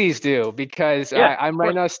 Oh, please do, because I'm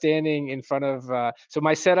right now standing in front of. So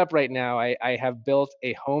my setup right now, I have built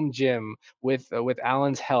a home gym with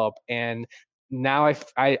Alan's help, and now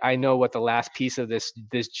I know what the last piece of this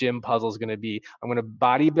gym puzzle is going to be. I'm going to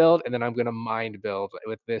body build, and then I'm going to mind build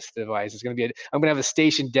with this device. It's going to be I'm going to have a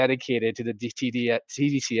station dedicated to the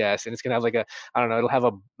TDCS, and it's going to have like it'll have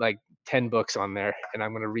like 10 books on there, and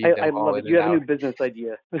I'm going to read them all. I love it. You have a new business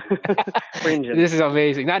idea. This is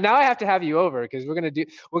amazing. Now I have to have you over, because we're going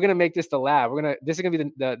to make this the lab. This is going to be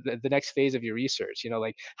the next phase of your research.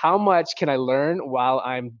 Like how much can I learn while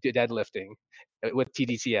I'm deadlifting with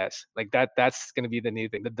TDCS? Like that's going to be the new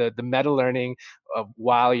thing. The meta learning of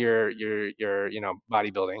while you're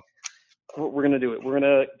bodybuilding. We're going to do it. We're going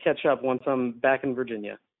to catch up once I'm back in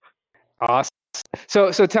Virginia. Awesome.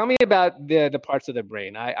 So tell me about the parts of the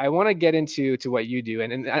brain. I want to get into what you do,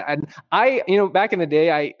 and I back in the day,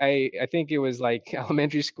 I think it was like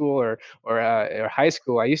elementary school or high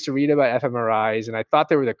school, I used to read about fMRIs, and I thought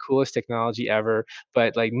they were the coolest technology ever,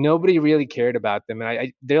 but like nobody really cared about them,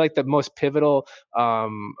 and they're like the most pivotal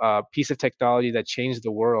piece of technology that changed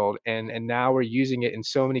the world, and now we're using it in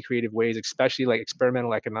so many creative ways, especially like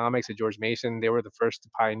experimental economics at George Mason. They were the first to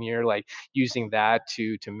pioneer like using that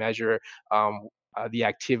to measure the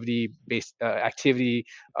activity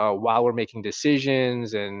while we're making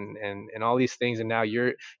decisions and all these things, and now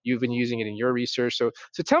you've been using it in your research. So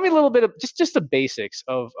tell me a little bit of just the basics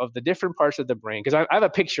of the different parts of the brain, because I have a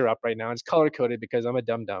picture up right now. It's color coded because I'm a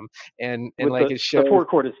dum-dum, and like it shows the 4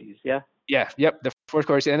 cortices. Yep, the 4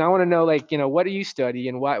 cortices. And I want to know, like, what do you study,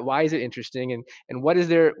 and why is it interesting, and what is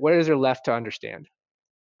there left to understand?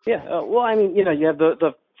 Well, I mean, you have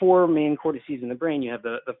the 4 main cortices in the brain. You have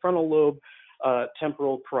the frontal lobe,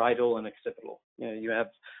 temporal, parietal, and occipital. You have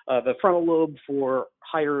the frontal lobe for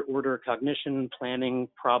higher order cognition, planning,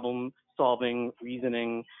 problem solving,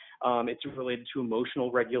 reasoning. It's related to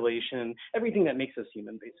emotional regulation, everything that makes us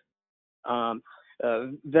human, basically.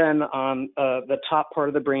 Then on the top part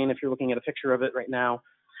of the brain, if you're looking at a picture of it right now,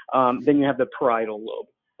 then you have the parietal lobe.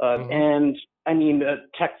 And I mean, a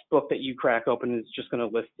textbook that you crack open is just going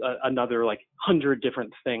to list another like 100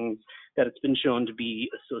 different things that it's been shown to be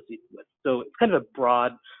associated with. So it's kind of a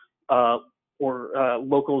broad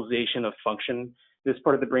localization of function. This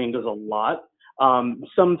part of the brain does a lot.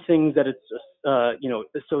 Some things that it's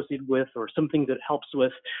associated with, or some things that it helps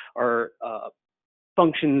with, are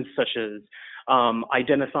functions such as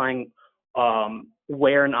identifying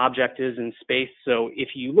where an object is in space. So if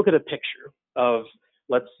you look at a picture of,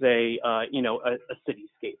 let's say, a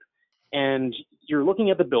cityscape, and you're looking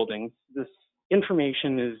at the buildings, this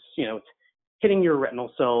information is, it's hitting your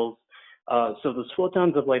retinal cells. So those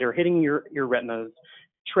photons of light are hitting your retinas,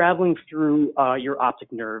 traveling through your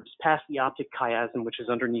optic nerves, past the optic chiasm, which is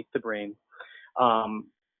underneath the brain.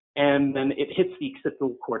 And then it hits the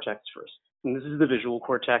occipital cortex first. And this is the visual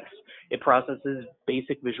cortex. It processes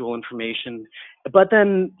basic visual information, but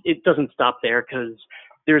then it doesn't stop there, because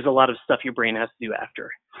there's a lot of stuff your brain has to do after.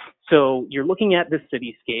 So you're looking at this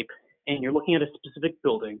cityscape, and you're looking at a specific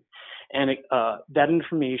building, and that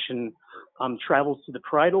information travels to the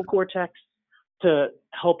parietal cortex to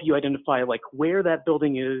help you identify like where that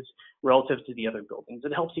building is relative to the other buildings.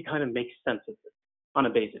 It helps you kind of make sense of it on a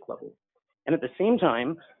basic level. And at the same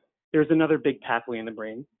time, there's another big pathway in the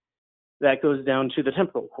brain that goes down to the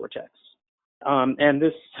temporal cortex. And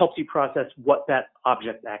this helps you process what that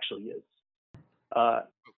object actually is.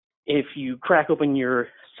 If you crack open your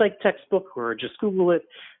psych textbook or just Google it,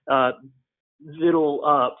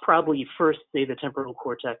 it'll probably first say the temporal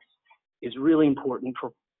cortex is really important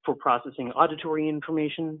for processing auditory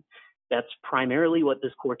information. That's primarily what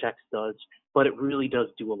this cortex does, but it really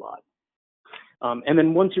does do a lot. And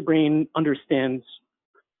then once your brain understands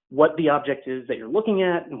what the object is that you're looking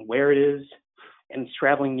at and where it is, and it's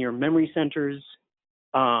traveling near memory centers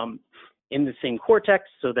in the same cortex,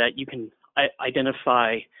 so that you can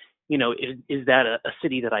identify, is that a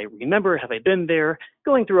city that I remember? Have I been there?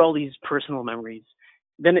 Going through all these personal memories.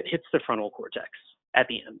 Then it hits the frontal cortex at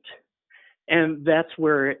the end. And that's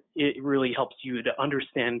where it really helps you to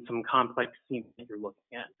understand some complex scenes that you're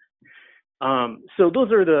looking at. So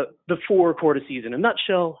those are the four cortices in a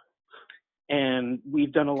nutshell. And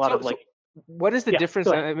we've done a lot of like. So what is the difference,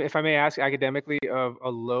 go ahead. if I may ask academically, of a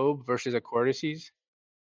lobe versus a cortices?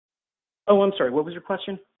 Oh, I'm sorry. What was your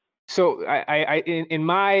question? So in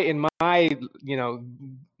my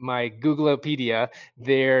my Googleopedia,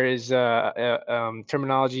 there is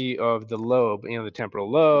terminology of the lobe, the temporal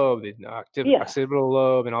lobe, the occipital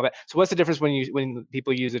lobe, and all that. So what's the difference when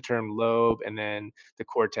people use the term lobe and then the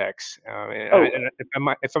cortex?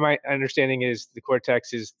 If my understanding is the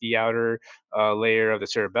cortex is the outer layer of the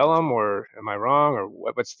cerebellum, or am I wrong? Or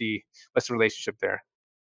what's the relationship there?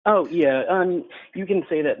 Oh, yeah. You can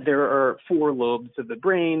say that there are four lobes of the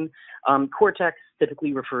brain. Cortex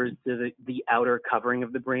typically refers to the outer covering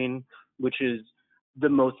of the brain, which is the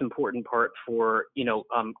most important part for,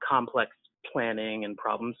 complex planning and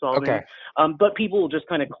problem solving. Okay. But people will just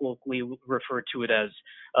kind of colloquially refer to it as,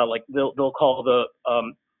 like they'll call the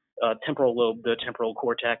temporal lobe the temporal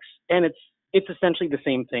cortex, and it's essentially the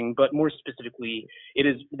same thing, but more specifically,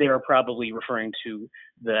 they are probably referring to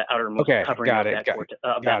the outermost covering of that cortex.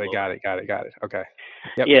 Got it. Okay.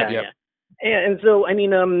 Yep. Yeah. And so, I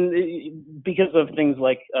mean, because of things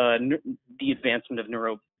like the advancement of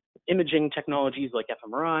neuroimaging technologies like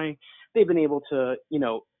fMRI, they've been able to,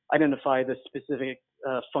 identify the specific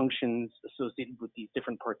functions associated with these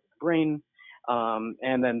different parts of the brain.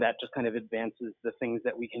 And then that just kind of advances the things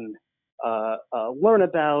that we can learn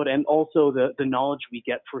about, and also the knowledge we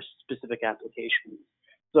get for specific applications.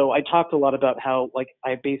 So I talked a lot about how, like,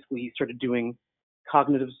 I basically started doing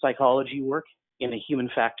cognitive psychology work in a human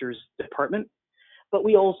factors department, but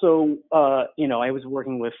we also, I was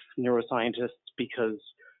working with neuroscientists because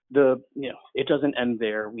it doesn't end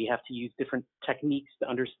there. We have to use different techniques to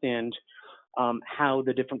understand how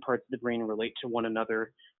the different parts of the brain relate to one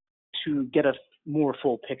another to get a more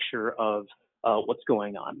full picture of what's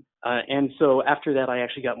going on. And so after that, I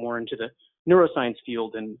actually got more into the neuroscience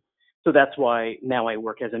field. And so that's why now I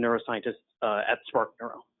work as a neuroscientist at Spark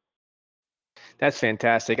Neuro. That's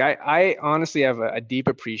fantastic. I honestly have a deep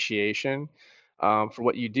appreciation for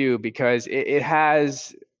what you do, because it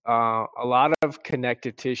has a lot of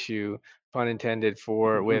connective tissue, pun intended,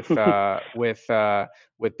 with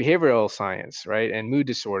behavioral science, right, and mood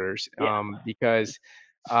disorders. Because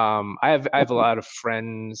I have a lot of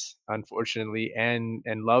friends, unfortunately, and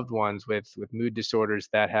loved ones with mood disorders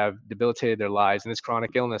that have debilitated their lives, and it's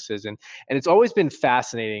chronic illnesses, and it's always been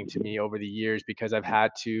fascinating to me over the years, because I've had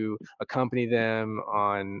to accompany them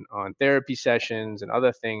on therapy sessions and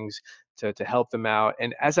other things to help them out.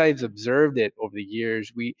 And as I've observed it over the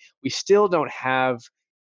years, we still don't have,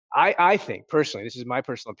 I think personally, this is my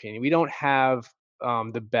personal opinion, we don't have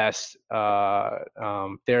the best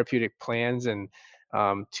therapeutic plans and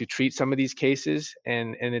to treat some of these cases,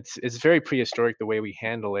 and it's very prehistoric the way we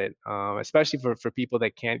handle it, especially for people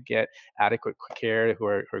that can't get adequate care, who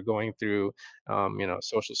are going through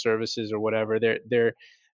social services or whatever.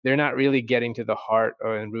 They're not really getting to the heart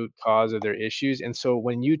and root cause of their issues. And so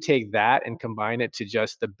when you take that and combine it to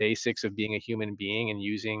just the basics of being a human being and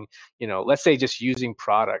using, let's say just using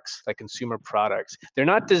products like consumer products, they're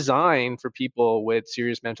not designed for people with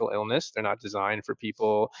serious mental illness. They're not designed for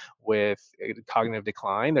people with cognitive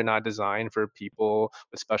decline. They're not designed for people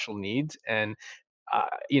with special needs. And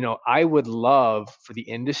I would love for the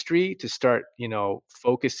industry to start,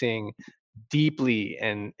 focusing deeply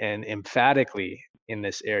and emphatically in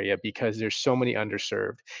this area, because there's so many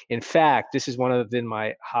underserved. In fact, this is one of been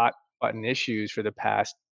my hot button issues for the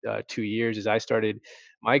past 2 years, as I started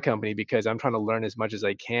my company, because I'm trying to learn as much as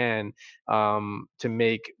I can, to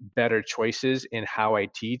make better choices in how I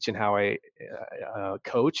teach and how I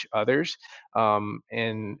coach others, and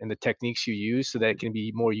the techniques you use, so that it can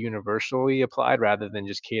be more universally applied rather than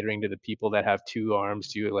just catering to the people that have 2 arms,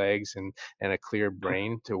 2 legs, and a clear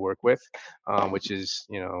brain to work with, which is,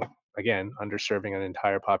 again, underserving an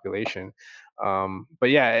entire population. But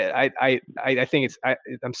yeah, I think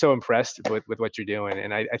I'm so impressed with what you're doing,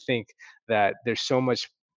 and I think that there's so much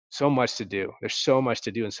to do. There's so much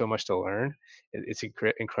to do and so much to learn. It's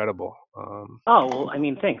incredible. Oh, well, I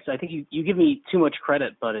mean, thanks. I think you give me too much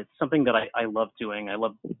credit, but it's something that I love doing. I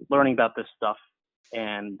love learning about this stuff,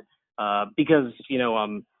 and because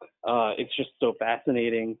it's just so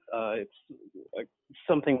fascinating. It's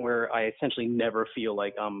something where I essentially never feel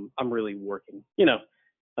like I'm really working.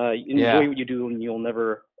 Enjoy what you do, and you'll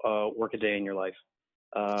never work a day in your life.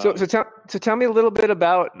 So tell me a little bit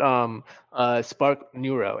about Spark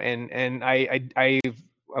Neuro, and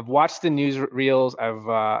I've watched the news reels.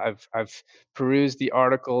 I've perused the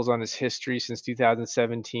articles on its history since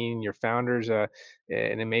 2017. Your founder's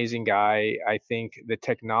an amazing guy. I think the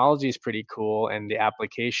technology is pretty cool, and the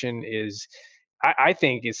application is. I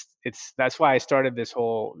think it's that's why I started this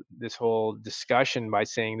whole discussion by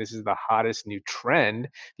saying this is the hottest new trend,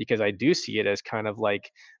 because I do see it as kind of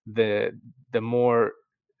like the more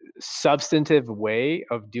substantive way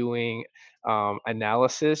of doing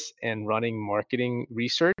analysis and running marketing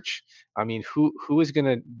research. I mean, who is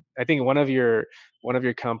gonna? I think one of your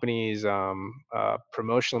company's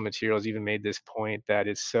promotional materials even made this point, that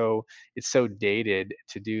it's so dated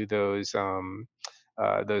to do those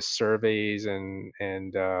surveys and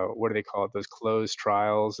what do they call it? Those closed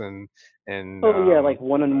trials and Oh yeah, like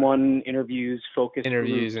one-on-one interviews, focus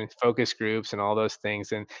interviews groups. and focus groups and all those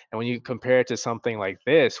things, and when you compare it to something like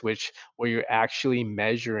this, where you're actually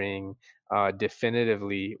measuring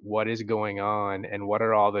definitively what is going on and what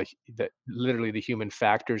are all the literally the human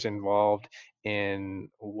factors involved in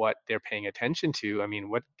what they're paying attention to. I mean,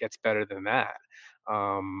 what gets better than that?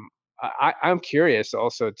 I'm curious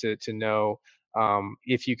also to know,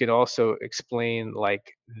 if you could also explain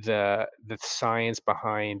like the science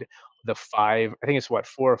behind the five, I think it's what,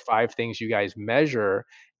 4 or 5 things you guys measure,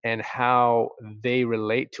 and how they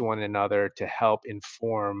relate to one another to help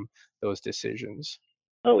inform those decisions.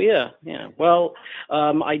 Oh yeah, yeah. Well,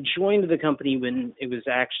 I joined the company when it was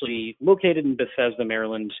actually located in Bethesda,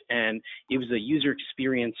 Maryland, and it was a user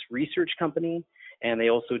experience research company, and they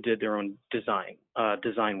also did their own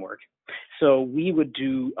design work. So we would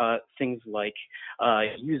do things like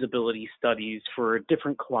usability studies for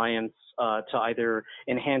different clients to either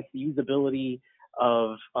enhance the usability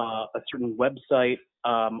of a certain website,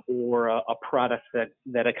 or a product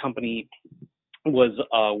that a company was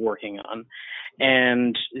working on.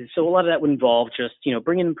 And so a lot of that would involve just,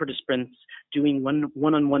 bringing in participants, doing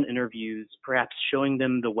one-on-one interviews, perhaps showing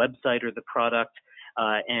them the website or the product,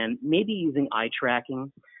 and maybe using eye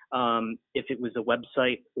tracking, if it was a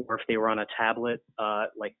website or if they were on a tablet,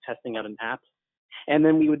 like testing out an app. And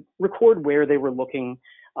then we would record where they were looking,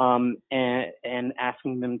 and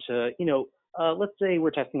asking them to, let's say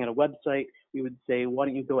we're testing on a website, we would say, why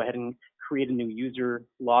don't you go ahead and create a new user,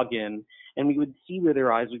 log in, and we would see where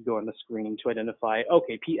their eyes would go on the screen to identify,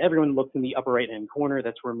 okay, everyone looks in the upper right-hand corner,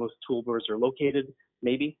 that's where most toolbars are located,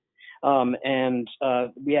 maybe. And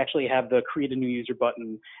we actually have the create a new user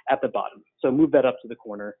button at the bottom. So move that up to the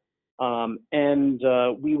corner. And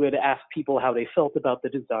we would ask people how they felt about the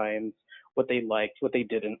designs, what they liked, what they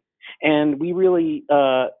didn't. And we really,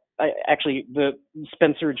 the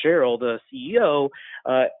Spencer Gerald, the CEO,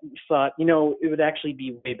 thought, it would actually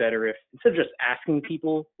be way better if, instead of just asking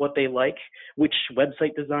people what they like, which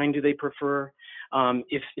website design do they prefer,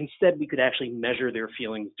 if instead we could actually measure their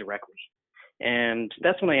feelings directly. And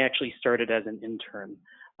that's when I actually started as an intern,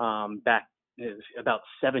 back about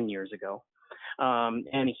 7 years ago.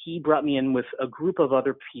 And he brought me in with a group of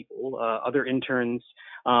other people, other interns,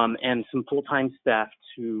 and some full-time staff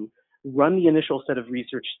to run the initial set of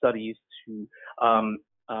research studies to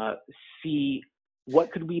see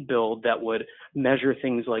what could we build that would measure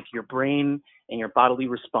things like your brain and your bodily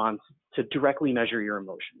response to directly measure your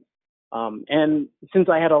emotions. And since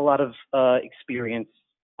I had a lot of experience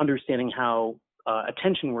understanding how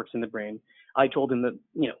attention works in the brain, I told him that,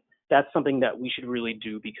 that's something that we should really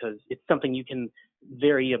do because it's something you can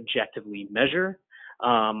very objectively measure,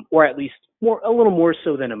 or at least a little more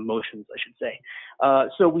so than emotions, I should say.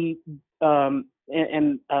 So we,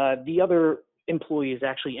 the other employees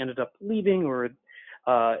actually ended up leaving or,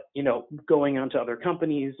 going on to other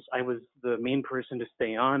companies. I was the main person to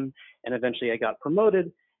stay on, and eventually I got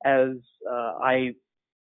promoted as I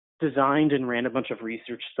designed and ran a bunch of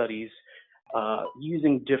research studies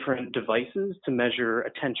using different devices to measure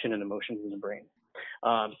attention and emotions in the brain.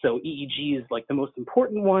 So EEG is like the most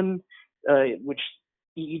important one, which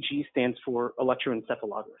EEG stands for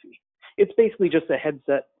electroencephalography. It's basically just a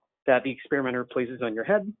headset that the experimenter places on your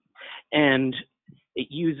head, and it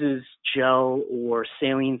uses gel or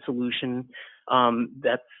saline solution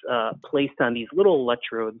that's placed on these little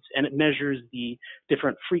electrodes, and it measures the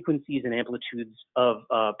different frequencies and amplitudes of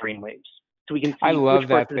brain waves. So we can see which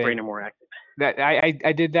parts of the brain are more active. That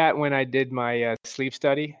I did that when I did my sleep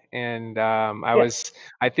study, and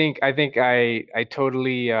I think I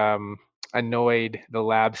totally annoyed the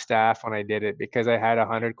lab staff when I did it because I had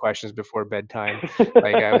 100 questions before bedtime.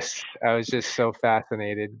 Like I was just so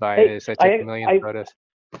fascinated by it. It's such a chameleon photos.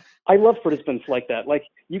 I love participants like that. Like,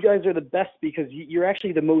 you guys are the best because you're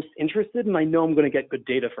actually the most interested, and I know I'm going to get good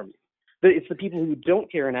data from you. It's the people who don't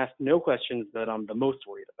care and ask no questions that I'm the most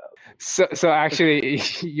worried about. So actually,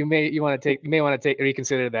 you may want to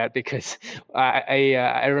reconsider that because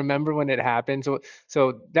I remember when it happened.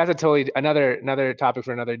 So that's a totally another topic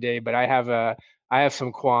for another day. But I have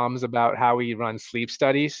some qualms about how we run sleep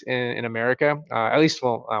studies in America. At least,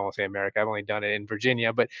 well, I won't say America. I've only done it in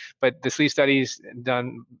Virginia, but the sleep studies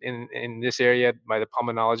done in this area by the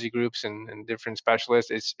pulmonology groups and different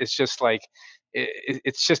specialists, it's just like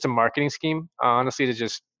it's just a marketing scheme, honestly, to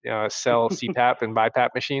just sell CPAP and BiPAP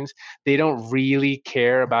machines. They don't really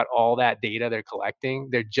care about all that data they're collecting.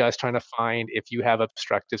 They're just trying to find if you have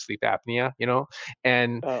obstructive sleep apnea,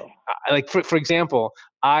 and like for example,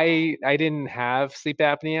 I didn't have sleep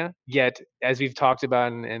apnea yet. As we've talked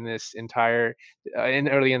about in this entire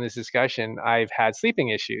early in this discussion, I've had sleeping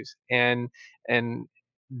issues, and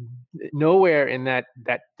nowhere in that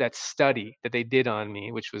study that they did on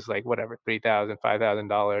me, which was like whatever $3,000,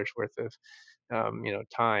 $5,000 worth of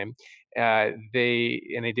time,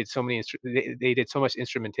 they did so many they did so much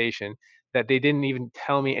instrumentation that they didn't even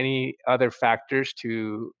tell me any other factors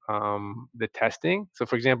to the testing. So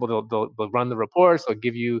for example, they'll run the reports, they'll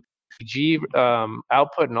give you G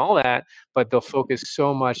output and all that, but they'll focus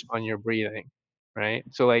so much on your breathing, right?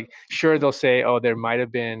 So like, sure, they'll say, oh, there might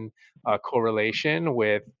have been a correlation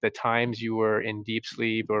with the times you were in deep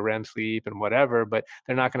sleep or REM sleep and whatever, but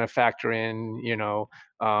they're not going to factor in,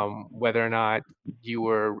 whether or not you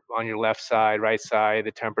were on your left side, right side,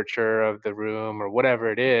 the temperature of the room, or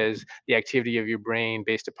whatever it is, the activity of your brain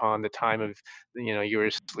based upon the time of, you were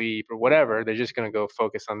asleep or whatever. They're just going to go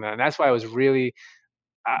focus on that. And that's why I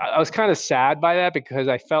was kind of sad by that because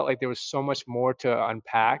I felt like there was so much more to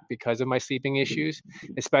unpack because of my sleeping issues,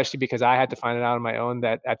 especially because I had to find it out on my own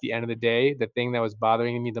that at the end of the day, the thing that was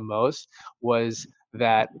bothering me the most was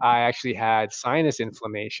that I actually had sinus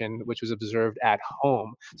inflammation, which was observed at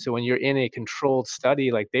home. So when you're in a controlled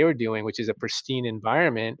study like they were doing, which is a pristine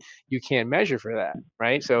environment, you can't measure for that,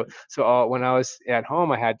 right? So when I was at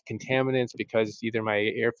home, I had contaminants because either my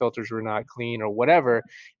air filters were not clean or whatever,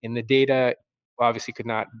 and the data obviously could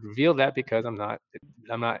not reveal that because I'm not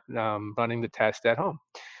running the test at home.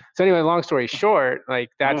 So anyway, long story short, like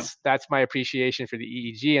that's my appreciation for the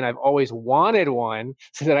EEG, and I've always wanted one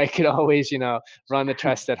so that I could always run the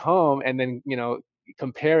test at home and then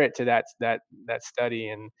compare it to that study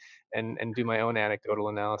and do my own anecdotal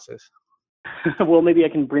analysis. Well, maybe I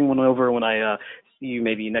can bring one over when I see you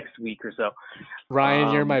maybe next week or so.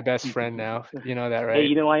 Ryan, you're my best friend now. You know that, right?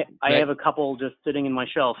 Hey, I have a couple just sitting in my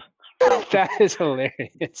shelf. That is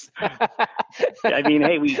hilarious. I mean,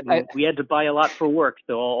 hey, we had to buy a lot for work,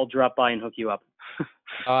 so I'll drop by and hook you up.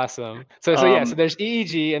 Awesome. So there's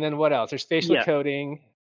EEG, and then what else? There's facial coding.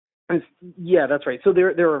 Yeah, that's right. So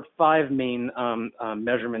there are 5 main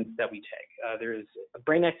measurements that we take. There is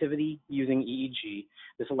brain activity using EEG.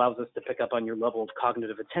 This allows us to pick up on your level of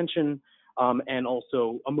cognitive attention, and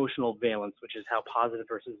also emotional valence, which is how positive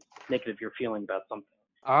versus negative you're feeling about something.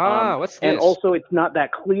 What's And this? also, it's not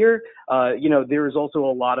that clear. There is also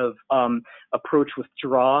a lot of approach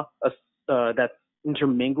withdraw that's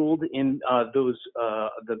intermingled in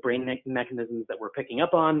the brain mechanisms that we're picking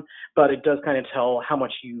up on, but it does kind of tell how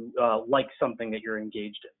much you like something that you're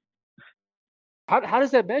engaged in. How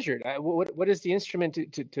does that measure? What is the instrument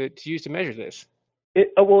to use to measure this?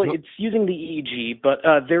 It's using the EEG, but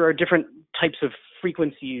there are different types of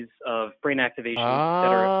frequencies of brain activation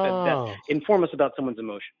that inform us about someone's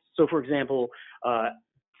emotions. So, for example,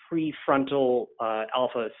 prefrontal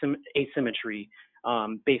alpha asymmetry,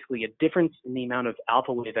 basically a difference in the amount of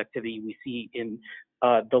alpha wave activity we see in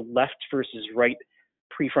the left versus right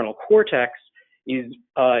prefrontal cortex is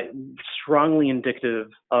strongly indicative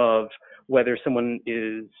of whether someone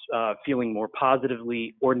is feeling more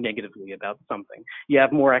positively or negatively about something. You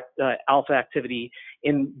have more alpha activity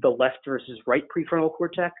in the left versus right prefrontal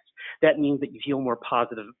cortex. That means that you feel more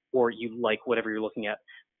positive or you like whatever you're looking at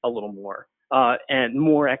a little more. And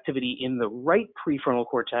more activity in the right prefrontal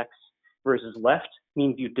cortex versus left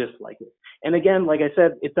means you dislike it. And again, like I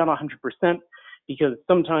said, it's not 100% because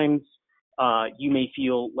sometimes you may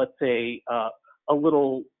feel, let's say, a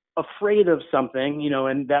little afraid of something,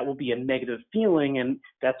 and that will be a negative feeling, and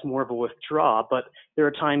that's more of a withdrawal. But there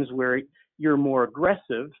are times where you're more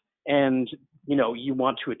aggressive and, you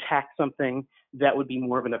want to attack something. That would be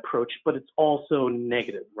more of an approach, but it's also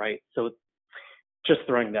negative, right? So just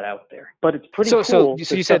throwing that out there. But it's pretty cool. So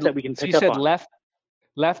you said that we can pick up on.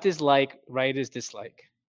 Left is like, right is dislike.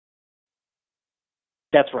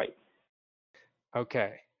 That's right.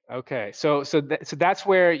 Okay. So that's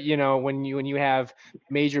where, when you have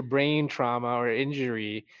major brain trauma or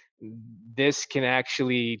injury, this can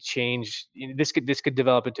actually change. This could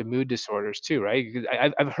develop into mood disorders too, right?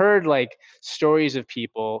 I've heard like stories of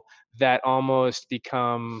people that almost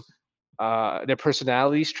become their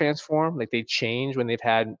personalities transform, like they change when they've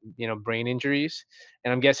had brain injuries.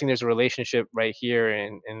 And I'm guessing there's a relationship right here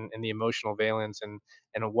in the emotional valence and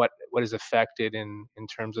what is affected in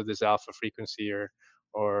terms of this alpha frequency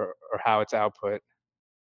or how it's output.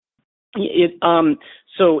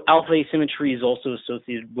 So alpha asymmetry is also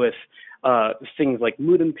associated with things like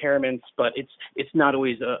mood impairments, but it's not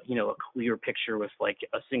always a clear picture with like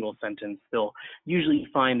a single sentence. They'll usually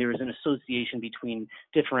find there is an association between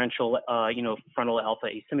differential frontal alpha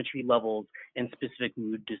asymmetry levels and specific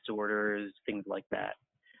mood disorders, things like that.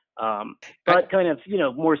 But kind of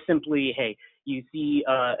more simply, hey, you see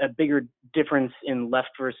a bigger difference in left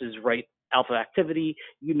versus right alpha activity,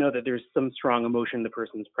 that there's some strong emotion the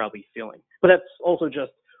person's probably feeling. But that's also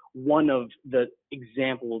just one of the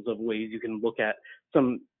examples of ways you can look at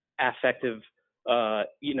some affective, or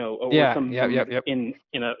some mood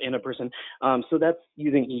in a person. So that's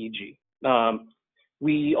using EEG.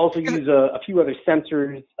 We also use a few other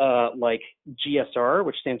sensors like GSR,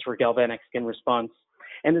 which stands for galvanic skin response.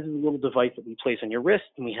 And this is a little device that we place on your wrist,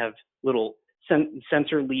 and we have little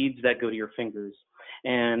sensor leads that go to your fingers.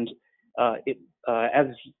 And as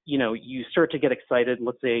you start to get excited,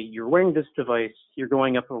 let's say you're wearing this device, you're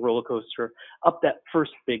going up a roller coaster, up that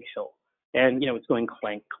first big hill, and it's going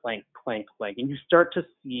clank, clank, clank, clank, and you start to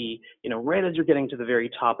see, right as you're getting to the very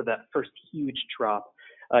top of that first huge drop,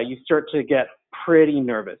 you start to get pretty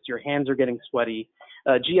nervous. Your hands are getting sweaty.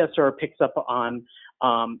 GSR picks up on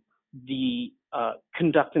the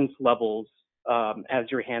conductance levels as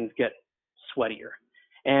your hands get sweatier.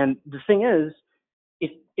 And the thing is,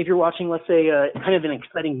 if you're watching, let's say, kind of an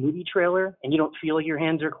exciting movie trailer and you don't feel like your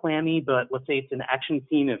hands are clammy, but let's say it's an action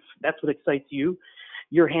scene, if that's what excites you,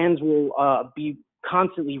 your hands will be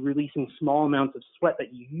constantly releasing small amounts of sweat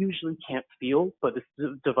that you usually can't feel, but this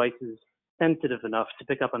device is sensitive enough to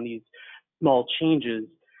pick up on these small changes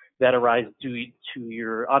that arise due to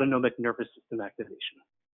your autonomic nervous system activation.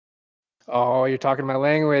 Oh, you're talking my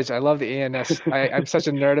language. I love the ANS. I'm such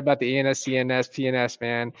a nerd about the ANS, CNS, PNS,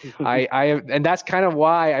 man. And that's kind of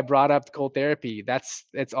why I brought up cold therapy.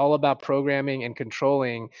 It's all about programming and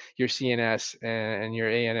controlling your CNS and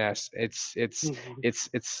your ANS. It's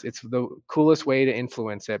the coolest way to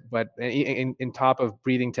influence it, but in top of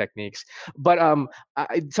breathing techniques. But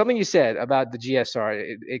something you said about the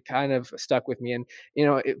GSR, it kind of stuck with me. And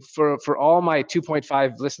for all my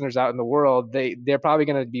 2.5 listeners out in the world, they're probably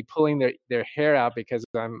going to be pulling their hair out because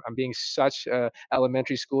I'm being such a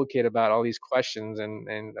elementary school kid about all these questions,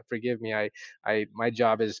 and forgive me, my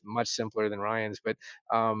job is much simpler than Ryan's, but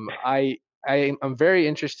I'm very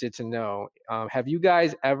interested to know, have you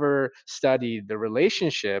guys ever studied the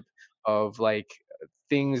relationship of like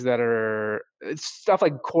things that are stuff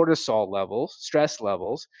like cortisol levels, stress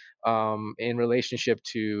levels, in relationship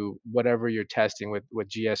to whatever you're testing with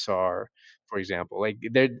GSR for example. Like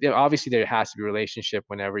obviously there has to be a relationship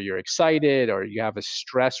whenever you're excited or you have a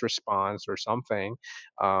stress response or something,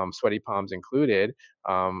 sweaty palms included.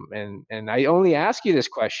 And I only ask you this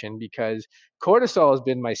question because cortisol has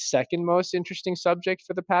been my second most interesting subject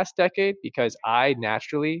for the past decade, because I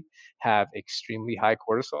naturally have extremely high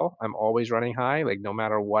cortisol. I'm always running high, like no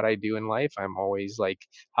matter what I do in life, I'm always like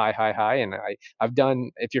high, high, high. And I've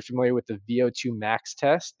done, if you're familiar with the VO2 max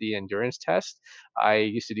test, the endurance test, I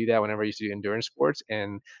used to do that whenever I used to do endurance sports.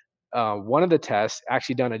 And one of the tests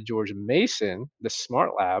actually done at George Mason, the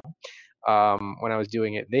Smart Lab, when I was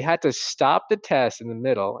doing it, they had to stop the test in the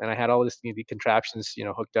middle, and I had all the contraptions,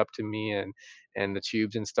 hooked up to me, and the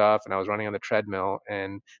tubes and stuff, and I was running on the treadmill,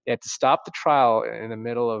 and they had to stop the trial in the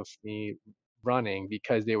middle of me running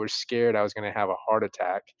because they were scared I was going to have a heart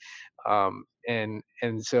attack.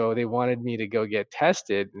 And so they wanted me to go get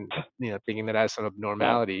tested, and thinking that I had some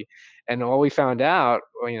abnormality. And all we found out,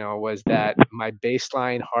 was that my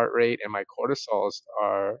baseline heart rate and my cortisols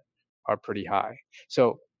are pretty high.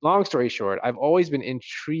 So long story short, I've always been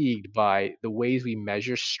intrigued by the ways we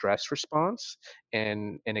measure stress response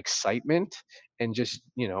and excitement, and just,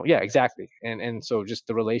 yeah, exactly. And so just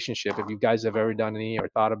the relationship, if you guys have ever done any or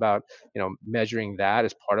thought about, measuring that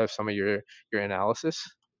as part of some of your analysis.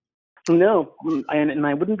 No, and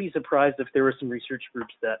I wouldn't be surprised if there were some research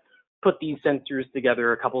groups that put these sensors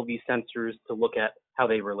together, a couple of these sensors, to look at how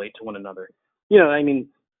they relate to one another.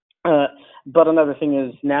 But another thing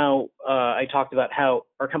is, now I talked about how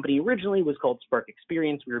our company originally was called Spark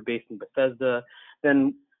Experience. We were based in Bethesda.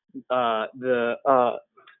 Then the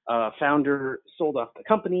founder sold off the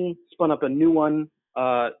company, spun up a new one,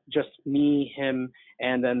 just me, him,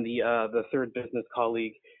 and then the third business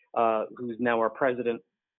colleague, who's now our president.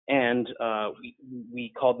 And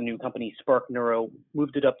we called the new company Spark Neuro,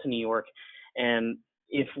 moved it up to New York. And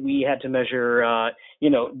if we had to measure,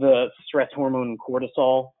 the stress hormone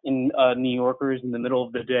cortisol in New Yorkers in the middle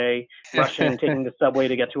of the day, rushing, taking the subway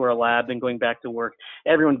to get to our lab, and going back to work,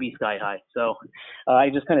 everyone would be sky high. So I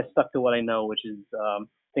just kind of stuck to what I know, which is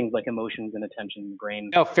things like emotions and attention, brain.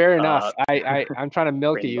 No, fair enough. I'm trying to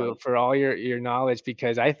milk at you body. for all your knowledge,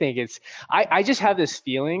 because I think I just have this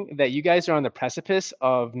feeling that you guys are on the precipice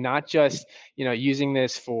of not just, using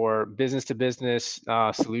this for business to business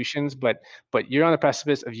solutions, but you're on the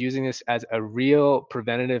precipice of using this as a real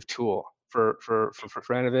preventative tool for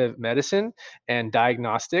preventative medicine and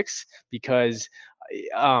diagnostics, because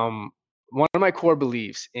one of my core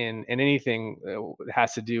beliefs in anything that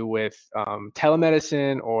has to do with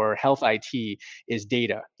telemedicine or health IT is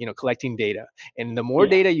data, collecting data. And the more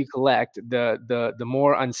data you collect, the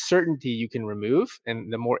more uncertainty you can remove,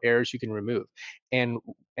 and the more errors you can remove. And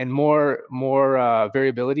more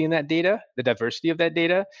variability in that data, the diversity of that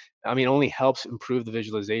data, only helps improve the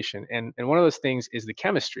visualization. And one of those things is the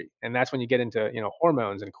chemistry, and that's when you get into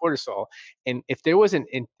hormones and cortisol. And if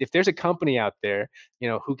there's a company out there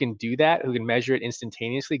who can do that, who can measure it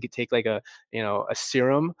instantaneously, could take like a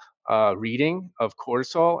serum reading of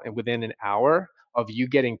cortisol, and within an hour of you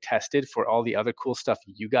getting tested for all the other cool stuff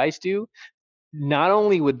you guys do, not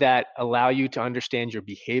only would that allow you to understand your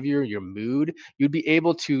behavior, your mood, you'd be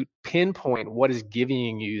able to pinpoint what is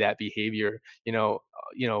giving you that behavior,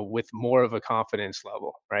 with more of a confidence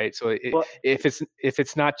level, right? So if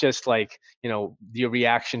it's not just like, your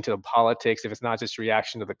reaction to the politics, if it's not just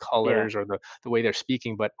reaction to the colors or the way they're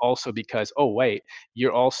speaking, but also because, oh wait,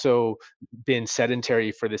 you're also been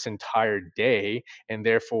sedentary for this entire day, and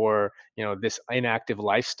therefore, this inactive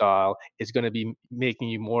lifestyle is going to be making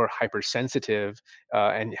you more hypersensitive,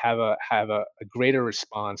 and have a greater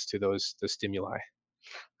response to those stimuli.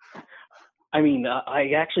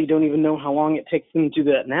 I actually don't even know how long it takes them to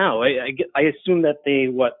do that now. I assume that they,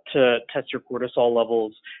 to test your cortisol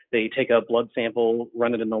levels, they take a blood sample,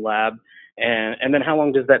 run it in the lab, and then how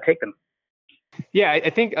long does that take them? Yeah, I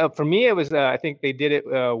think for me it was, I think they did it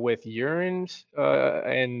with urines,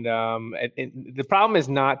 and the problem is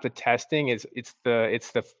not the testing, it's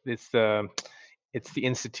the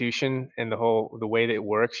institution and the way that it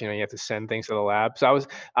works. You have to send things to the lab. So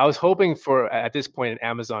I was hoping for, at this point, an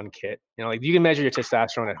Amazon kit. Like, you can measure your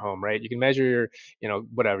testosterone at home, right? You can measure your,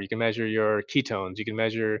 whatever. You can measure your ketones. You can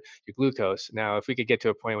measure your glucose. Now, if we could get to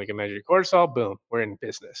a point where we can measure your cortisol, boom, we're in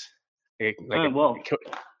business.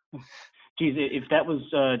 Geez, if that was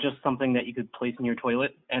just something that you could place in your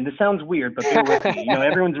toilet, and this sounds weird, but bear with me.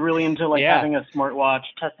 Everyone's really into having a smartwatch,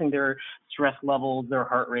 testing their stress levels, their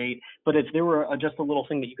heart rate. But if there were just a little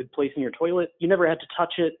thing that you could place in your toilet, you never had to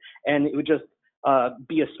touch it, and it would just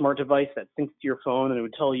be a smart device that syncs to your phone, and it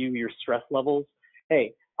would tell you your stress levels.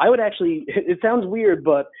 Hey, I would actually, it sounds weird,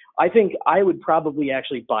 but I think I would probably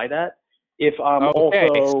actually buy that if I'm Okay.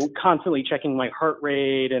 also constantly checking my heart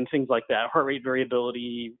rate and things like that, heart rate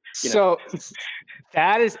variability. So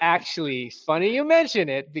that is actually funny you mention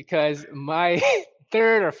it, because my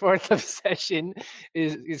third or fourth obsession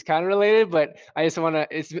is kind of related, but I just want to,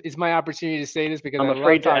 it's my opportunity to say this because I'm I love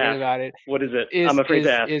afraid to talking ask. about it. What is it? Is I'm afraid to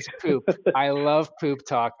is ask. is poop. I love poop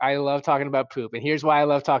talk. I love talking about poop. And here's why I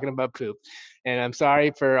love talking about poop. And I'm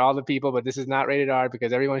sorry for all the people, but this is not rated R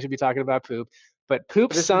because everyone should be talking about poop. But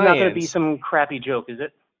poop This is not going to be science. some crappy joke, is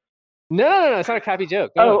it? No, it's not a crappy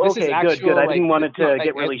joke. No, Oh, this is okay, good. actual, I like, didn't want it no, to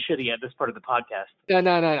get really shitty at this part of the podcast. no.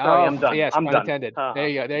 Sorry, I'm Oh, done. yes, I'm pun done. intended. Uh-huh. There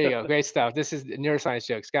you go. Great stuff. This is neuroscience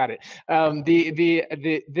jokes. Got it.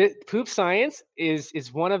 The poop science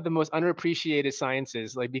is one of the most underappreciated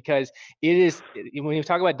sciences, like, because it is, when you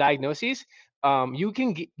talk about diagnoses, you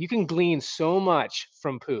can glean so much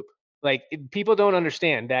from poop. Like, people don't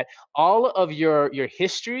understand that all of your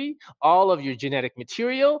history, all of your genetic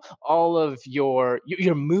material, all of your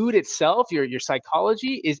mood itself, your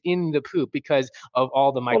psychology is in the poop because of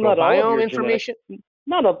all the Well, not all of microbiome your information.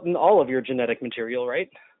 not all of your genetic material, right?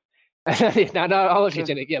 not all of your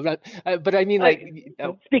genetic, yeah, but I mean, like,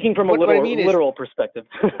 Speaking from a what I mean is, literal perspective.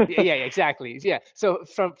 yeah, exactly, yeah. So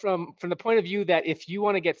from the point of view that if you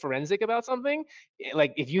want to get forensic about something,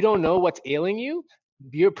 like, if you don't know what's ailing you,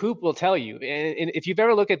 your poop will tell you. And if you've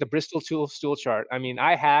ever looked at the Bristol stool chart, I mean,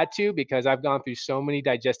 I had to, because I've gone through so many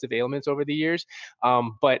digestive ailments over the years.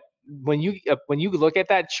 But when you look at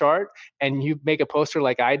that chart and you make a poster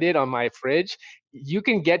like I did on my fridge, you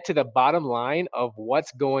can get to the bottom line of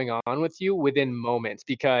what's going on with you within moments,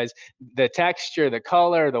 because the texture, the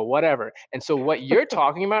color, the whatever. And so what you're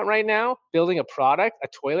talking about right now, building a product, a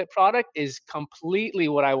toilet product, is completely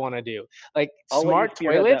what I want to do. Like, I'll let you smart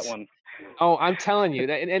spearhead that toilets. one. Oh, I'm telling you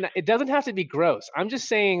that, and it doesn't have to be gross. I'm just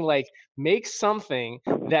saying, like, make something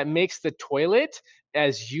that makes the toilet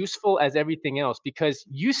as useful as everything else, because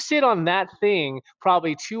you sit on that thing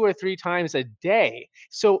probably 2 or 3 times a day.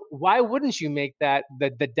 So why wouldn't you make that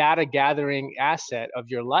the data gathering asset of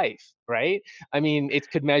your life, right? I mean, it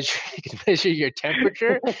could measure it could measure your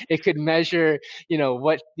temperature. It could measure,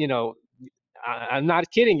 what, I'm not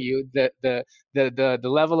kidding you. The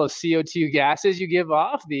level of CO2 gases you give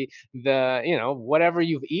off, the whatever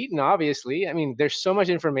you've eaten. Obviously, I mean, there's so much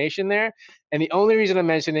information there, and the only reason I'm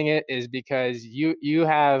mentioning it is because you're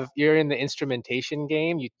in the instrumentation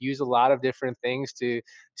game. You use a lot of different things to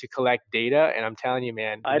collect data, and I'm telling you,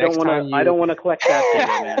 man, the I don't next time you want to collect that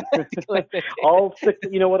data, man. collect that data. I'll stick.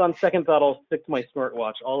 You know what? On second thought, I'll stick to my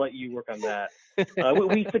smartwatch. I'll let you work on that.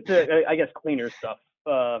 We stick to, I guess, cleaner stuff.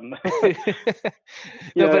 No, but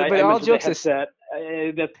I all mentioned the jokes aside.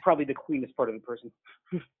 headset. That's probably the cleanest part of the person.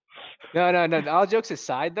 No. All jokes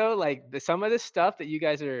aside, though, like, some of the stuff that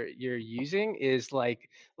you're using is like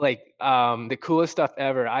the coolest stuff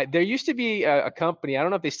ever. There used to be a company. I don't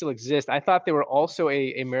know if they still exist. I thought they were also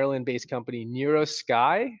a Maryland-based company,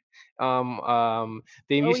 Neurosky. They Oh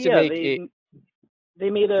used to yeah, make a. they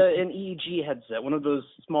made an EEG headset, one of those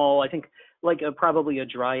small, I think, like probably a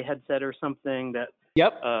dry headset or something that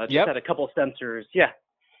Yep. just had a couple of sensors. Yeah.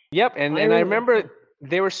 Yep, and I remember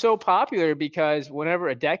they were so popular because whenever,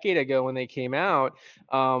 a decade ago when they came out,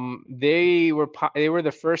 they were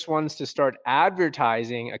the first ones to start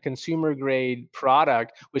advertising a consumer grade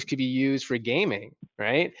product which could be used for gaming,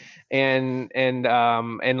 right? And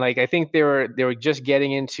like, I think they were just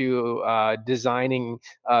getting into designing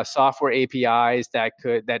software APIs that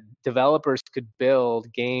developers could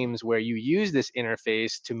build games where you use this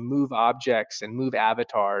interface to move objects and move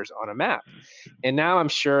avatars on a map. And now I'm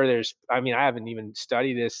sure I haven't even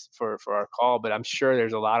studied this for our call, but I'm sure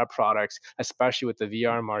there's a lot of products, especially with the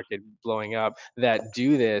VR market blowing up, that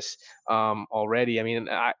do this already. I mean,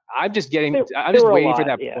 I'm just There were a waiting for lot,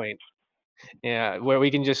 that yeah. point, yeah, where we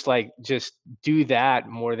can just do that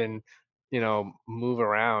more than, move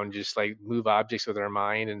around, just like move objects with our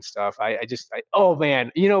mind and stuff. Oh man,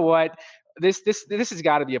 you know what? This has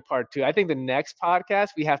got to be a part two. I think the next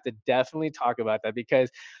podcast we have to definitely talk about that, because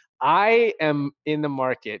I am in the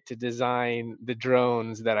market to design the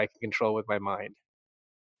drones that I can control with my mind.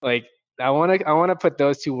 Like, I want to put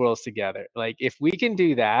those two worlds together. Like, if we can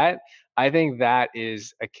do that, I think that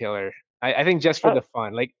is a killer. I think just for Oh, the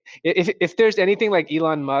fun. Like, if there's anything like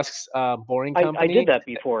Elon Musk's Boring I did Company. that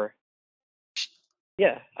before.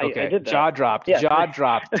 Yeah, I Okay, did that. jaw dropped. Yeah. Jaw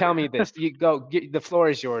dropped. Tell me this. You go. The floor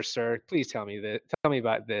is yours, sir. Please tell me this. Tell me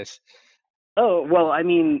about this. Oh, well, I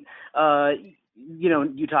mean,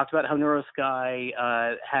 you talked about how NeuroSky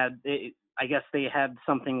I guess they had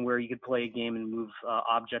something where you could play a game and move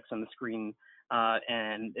objects on the screen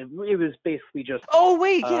and it was basically just. Oh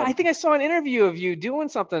wait, yeah, I think I saw an interview of you doing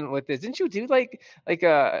something with this. Didn't you do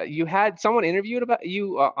you had someone interviewed about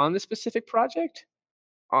you on this specific project?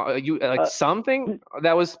 You something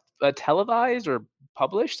that was televised or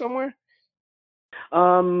published somewhere?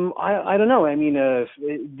 I don't know. I mean,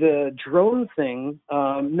 the drone thing.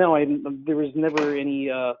 No, there was never any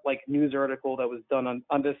like news article that was done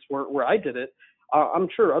on this where I did it. I'm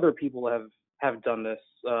sure other people have done this.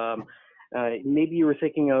 Maybe you were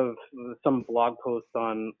thinking of some blog post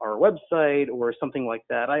on our website or something like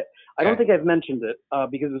that. I don't think I've mentioned it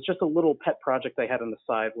because it was just a little pet project I had on the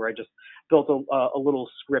side where I just built a little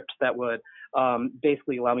script that would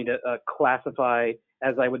basically allow me to classify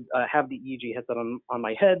as I would have the EEG headset on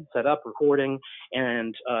my head, set up, recording,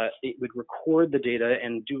 and it would record the data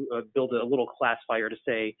and build a little classifier to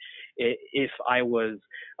say if I was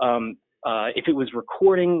if it was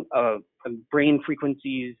recording brain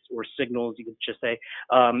frequencies or signals, you could just say,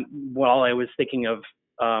 while I was thinking of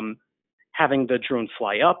having the drone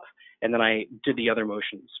fly up, and then I did the other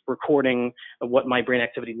motions, recording what my brain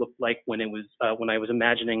activity looked like when I was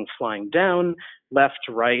imagining flying down, left,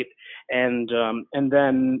 right, and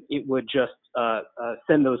then it would just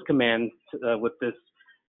send those commands with this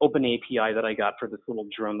open API that I got for this little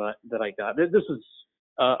drone that I got. This was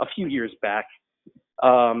a few years back.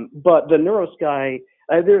 But the NeuroSky,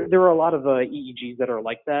 there are a lot of EEGs that are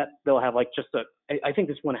like that. They'll have like I think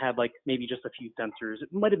this one had like maybe just a few sensors.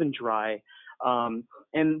 It might have been dry. And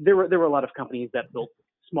there were a lot of companies that built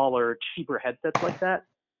smaller, cheaper headsets like that.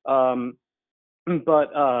 But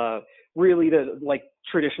really the like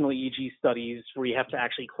traditional EEG studies where you have to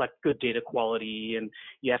actually collect good data quality and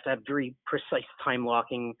you have to have very precise time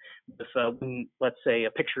locking with when, let's say,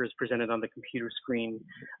 a picture is presented on the computer screen.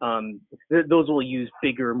 Those will use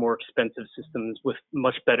bigger, more expensive systems with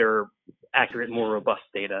much better, accurate, more robust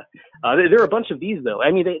data. There are a bunch of these though.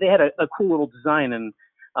 I mean, they had a cool little design, and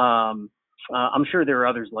I'm sure there are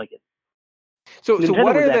others like it. So Nintendo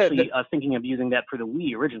what was are actually thinking of using that for the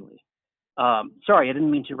Wii originally. Sorry, I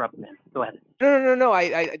didn't mean to interrupt, man. Go ahead. No.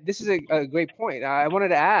 This is a great point. I wanted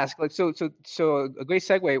to ask, like, so a great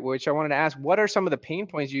segue, which I wanted to ask, what are some of the pain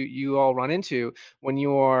points you all run into when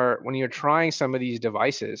you're trying some of these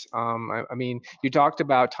devices? I mean, you talked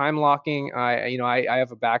about time locking. I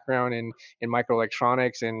have a background in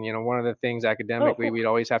microelectronics, and one of the things academically we'd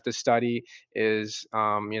always have to study is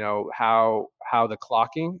how the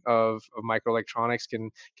clocking of microelectronics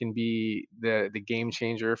can be the game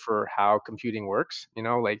changer for how computing works. And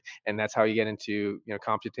that's how you get into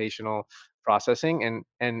computational processing,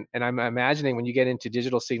 and I'm imagining when you get into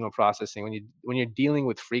digital signal processing, when you're dealing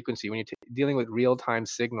with frequency, when you're dealing with real-time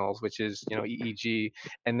signals, which is EEG,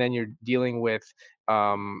 and then you're dealing with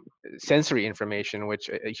sensory information, which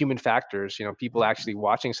human factors, people actually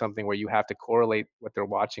watching something where you have to correlate what they're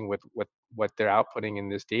watching with what they're outputting in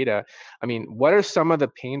this data. I mean, what are some of the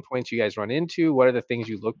pain points you guys run into? What are the things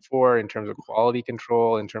you look for in terms of quality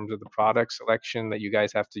control, in terms of the product selection that you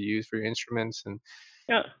guys have to use for your instruments? And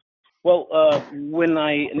yeah. Well, when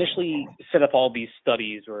I initially set up all these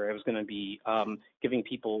studies where I was going to be giving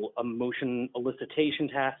people motion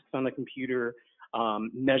elicitation tasks on the computer,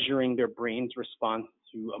 measuring their brain's response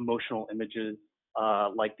to emotional images,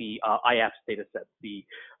 like the IAPS data set,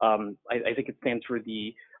 I think it stands for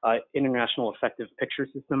the International Affective Picture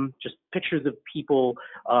System, just pictures of people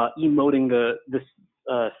emoting the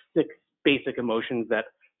 6 basic emotions that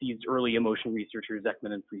these early emotion researchers,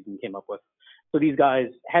 Ekman and Friesen, came up with. So these guys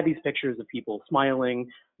had these pictures of people smiling,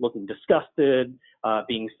 looking disgusted,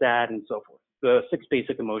 being sad, and so forth. The 6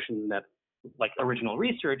 basic emotions in that like original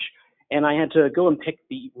research. And I had to go and pick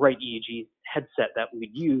the right EEG headset that we'd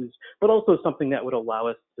use, but also something that would allow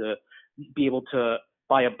us to be able to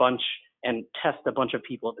buy a bunch and test a bunch of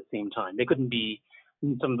people at the same time. They couldn't be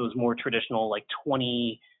some of those more traditional like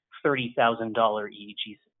 $20,000, $30,000 EEG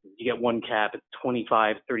systems. You get one cap at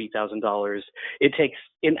 $25,000, $30,000. It takes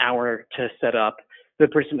an hour to set up. The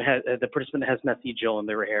participant has messy gel in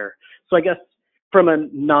their hair. So I guess from a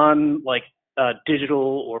non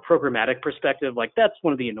digital or programmatic perspective, like that's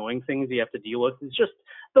one of the annoying things you have to deal with is just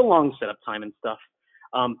the long setup time and stuff.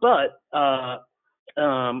 But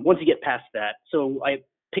once you get past that, so I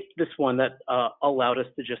picked this one that allowed us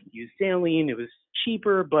to just use saline. It was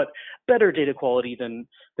cheaper, but better data quality than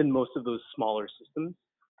most of those smaller systems.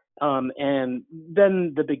 And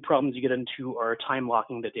then the big problems you get into are time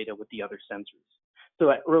locking the data with the other sensors.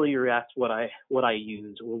 So earlier you asked what I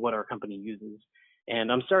use or what our company uses.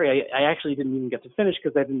 And I'm sorry, I actually didn't even get to finish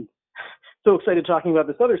because I've been so excited talking about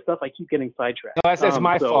this other stuff, I keep getting sidetracked. No, that's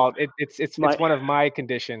my So fault. It's one of my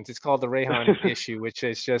conditions. It's called the Rehan issue, which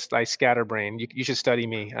is just I scatterbrain. You should study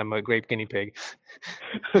me. I'm a great guinea pig.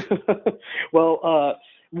 Well,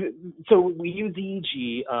 so we use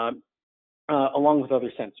EEG along with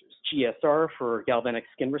other sensors. GSR for galvanic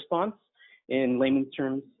skin response. In layman's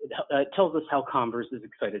terms, it tells us how calm versus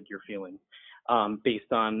excited you're feeling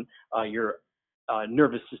based on your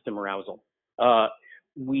nervous system arousal.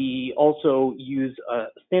 We also use a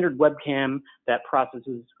standard webcam that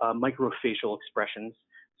processes microfacial expressions.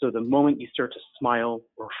 So the moment you start to smile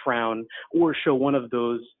or frown or show one of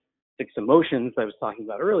those 6 emotions I was talking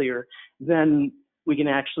about earlier, then we can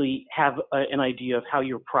actually have an idea of how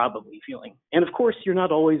you're probably feeling. And of course, you're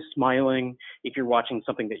not always smiling if you're watching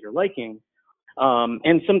something that you're liking.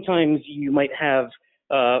 And sometimes you might have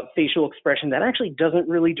facial expression that actually doesn't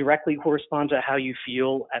really directly correspond to how you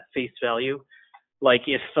feel at face value. Like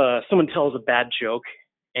if someone tells a bad joke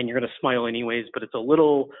and you're going to smile anyways, but it's a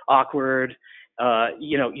little awkward,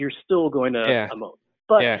 you're still going to emote.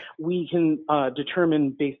 But we can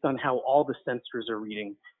determine based on how all the sensors are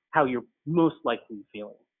reading how you're most likely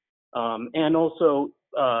feeling. And also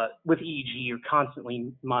with EEG, you're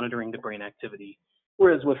constantly monitoring the brain activity.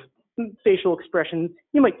 Whereas with facial expressions,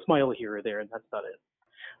 you might smile here or there, and that's about it.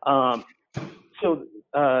 So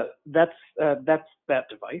that's that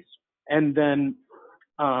device. And then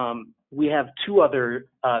we have 2 other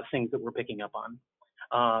things that we're picking up on.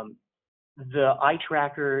 The eye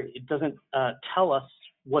tracker, it doesn't tell us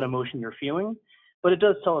what emotion you're feeling, but it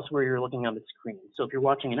does tell us where you're looking on the screen. So if you're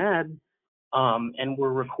watching an ad and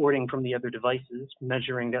we're recording from the other devices,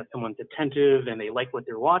 measuring that someone's attentive and they like what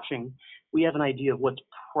they're watching, we have an idea of what's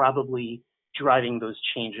probably driving those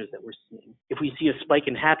changes that we're seeing. If we see a spike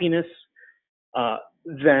in happiness,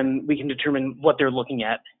 then we can determine what they're looking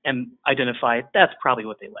at and identify that's probably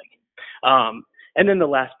what they like. And then the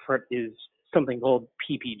last part is something called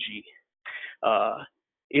PPG.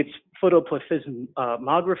 It's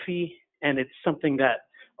photoplethysmography, and it's something that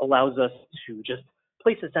allows us to just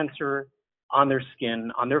place a sensor on their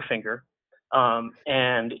skin, on their finger,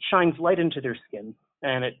 and it shines light into their skin,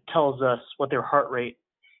 and it tells us what their heart rate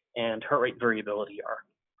and heart rate variability are.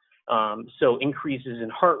 So increases in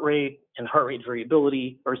heart rate and heart rate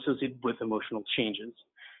variability are associated with emotional changes.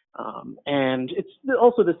 And it's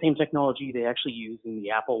also the same technology they actually use in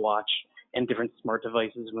the Apple Watch and different smart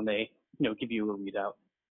devices when they give you a readout.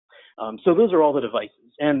 So those are all the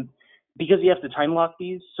devices. And because you have to time lock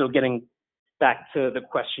these, so getting back to the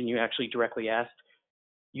question you actually directly asked,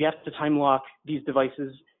 you have to time lock these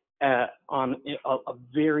devices on a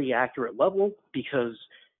very accurate level because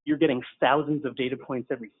you're getting thousands of data points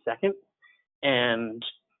every second. And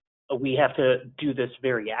we have to do this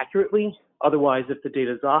very accurately. Otherwise, if the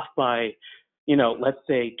data is off by, let's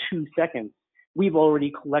say 2 seconds, we've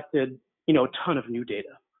already collected, a ton of new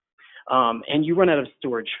data. And you run out of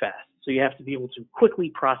storage fast. So you have to be able to quickly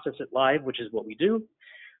process it live, which is what we do.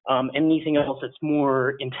 Anything else that's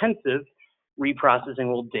more intensive, reprocessing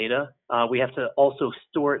old data, we have to also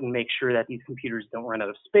store it and make sure that these computers don't run out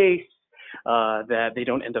of space, that they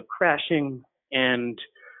don't end up crashing, and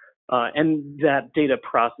that data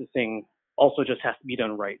processing also just has to be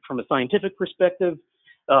done right. From a scientific perspective,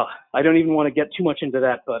 I don't even want to get too much into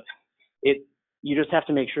that, but you just have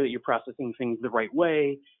to make sure that you're processing things the right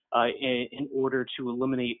way in order to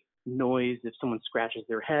eliminate noise if someone scratches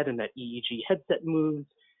their head and that EEG headset moves.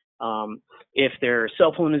 If their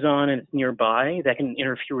cell phone is on and it's nearby, that can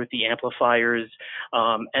interfere with the amplifiers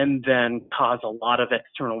and then cause a lot of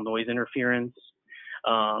external noise interference.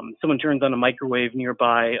 Someone turns on a microwave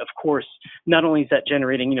nearby, of course, not only is that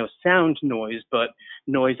generating, sound noise, but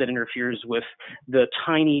noise that interferes with the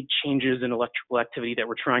tiny changes in electrical activity that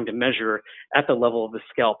we're trying to measure at the level of the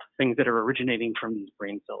scalp, things that are originating from these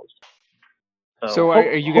brain cells. So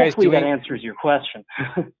are you guys hopefully doing... that answers your question.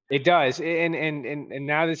 It does, and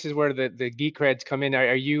now this is where the geek creds come in.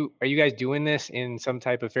 Are you guys doing this in some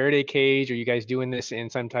type of Faraday cage? Are you guys doing this in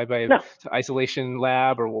some type of isolation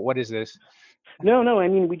lab, or what is this? No. I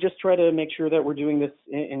mean, we just try to make sure that we're doing this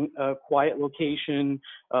in a quiet location.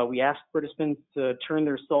 We ask participants to turn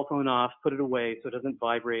their cell phone off, put it away so it doesn't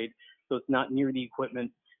vibrate, so it's not near the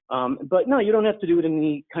equipment. But no, you don't have to do it in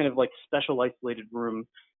any kind of like special isolated room.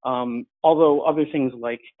 Although other things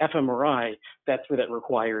like fMRI, that's where that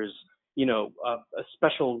requires, a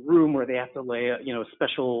special room where they have to lay a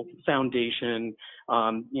special foundation.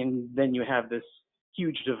 And then you have this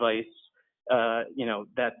huge device,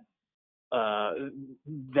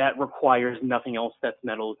 that requires nothing else that's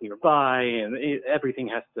metal nearby, and everything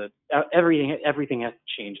has to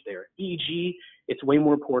change there. EEG, it's way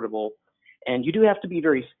more portable, and you do have to be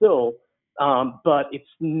very still but it's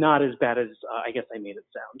not as bad as I guess I made it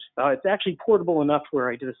sound. It's actually portable enough where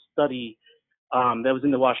I did a study that was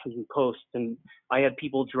in the Washington Post, and I had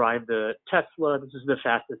people drive the Tesla. This is the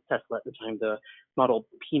fastest Tesla at the time, the model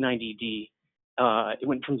P90D. It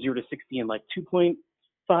went from 0 to 60 in like 2.5,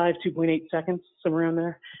 2.8 seconds, somewhere around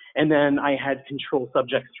there. And then I had control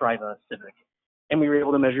subjects drive a Civic, and we were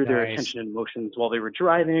able to measure their Nice. attention and motions while they were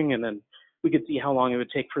driving, and then we could see how long it would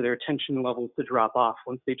take for their attention levels to drop off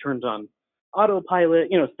once they turned on autopilot,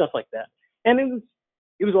 stuff like that. And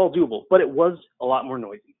it was all doable, but it was a lot more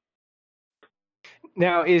noisy.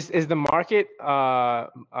 Now, is the market,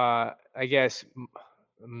 I guess,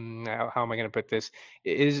 how am I going to put this?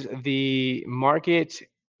 Is the market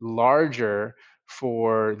larger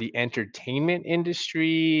for the entertainment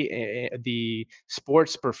industry, the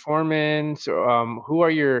sports performance? Who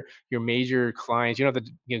are your major clients? You don't have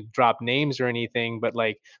to drop names or anything, but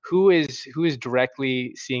like who is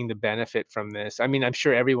directly seeing the benefit from this? I mean, I'm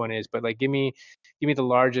sure everyone is, but like give me the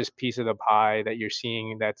largest piece of the pie that you're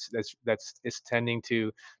seeing that's is tending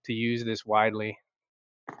to use this widely.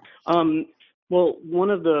 Well, one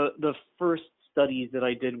of the first studies that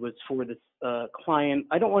I did was for this client.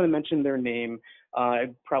 I don't want to mention their name. I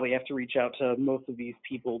probably have to reach out to most of these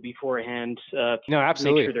people beforehand to No, make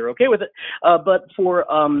absolutely. sure they're okay with it. But for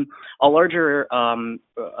a larger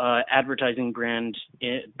advertising brand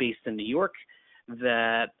based in New York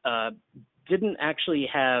that didn't actually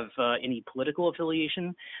have any political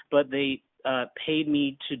affiliation, but they paid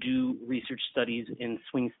me to do research studies in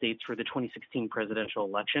swing states for the 2016 presidential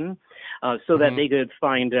election so that they could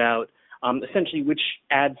find out essentially which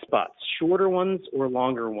ad spots, shorter ones or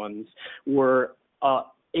longer ones, were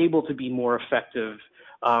able to be more effective.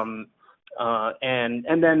 And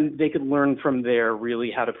then they could learn from there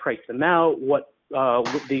really how to price them out, what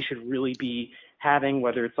they should really be having,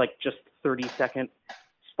 whether it's like just 30-second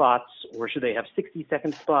spots or should they have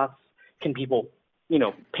 60-second spots? Can people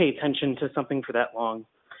pay attention to something for that long?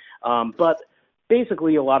 But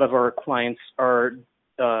basically, a lot of our clients are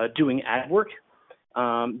doing ad work.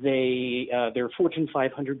 They're Fortune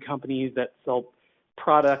 500 companies that sell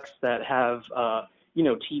products that have,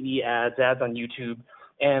 TV ads on YouTube,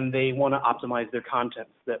 and they want to optimize their content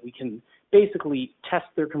so that we can basically test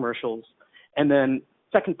their commercials and then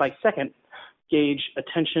second by second gauge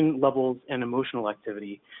attention levels and emotional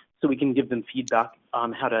activity so we can give them feedback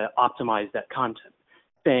on how to optimize that content.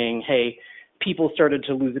 Saying, hey, people started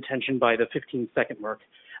to lose attention by the 15-second mark.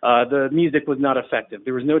 The music was not effective.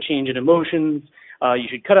 There was no change in emotions. You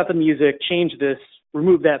should cut out the music, change this,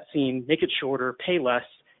 remove that scene, make it shorter, pay less,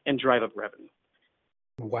 and drive up revenue.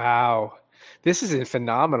 Wow, this is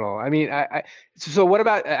phenomenal. I mean, so what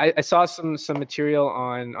about? I saw some material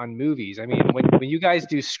on movies. I mean, when you guys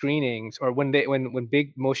do screenings, or when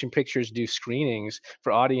big motion pictures do screenings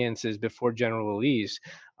for audiences before general release,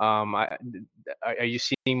 are you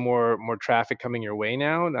seeing more traffic coming your way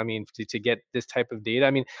now? I mean, to get this type of data.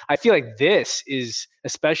 I mean, I feel like this is,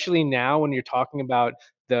 especially now when you're talking about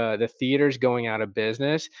the theaters going out of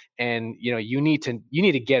business, and you need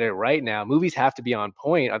to get it right now. Movies have to be on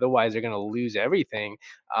point, otherwise they're going to lose everything.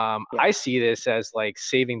 Yeah. I see this as like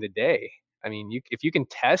saving the day. I mean, if you can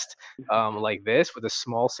test like this with a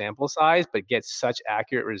small sample size but get such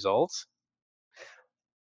accurate results.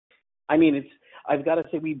 I mean, I've got to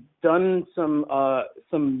say we've done some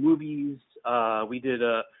movies. We did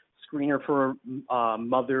a screener for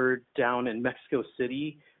Mother down in Mexico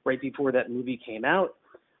City right before that movie came out.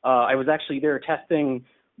 I was actually there testing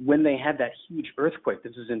when they had that huge earthquake.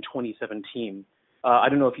 This was in 2017. I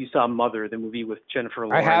don't know if you saw Mother, the movie with Jennifer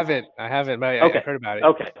Lawrence. I haven't, but Okay. I heard about it.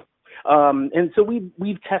 Okay. And so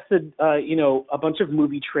we've tested, a bunch of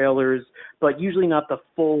movie trailers, but usually not the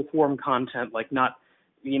full form content, like not,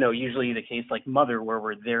 usually the case like Mother, where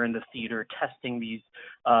we're there in the theater testing these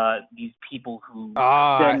people who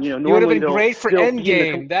then, you normally would have been great for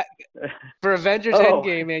Endgame. For Avengers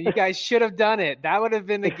Endgame, man, you guys should have done it. That would have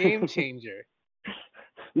been the game changer.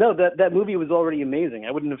 No, that movie was already amazing.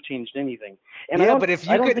 I wouldn't have changed anything. And yeah, but if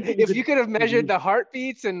you could have measured the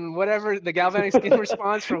heartbeats and whatever the galvanic skin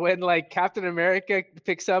response for when like Captain America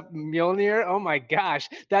picks up Mjolnir, oh my gosh,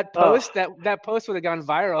 that post that post would have gone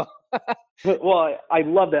viral. Well, I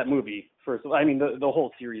love that movie. First of all, I mean the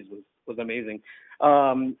whole series was amazing.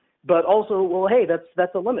 But also, well, hey,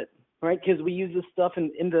 that's a limit, right? Because we use this stuff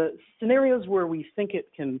in the scenarios where we think it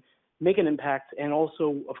can make an impact, and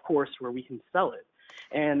also, of course, where we can sell it.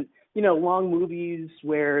 And long movies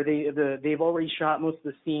where they've already shot most of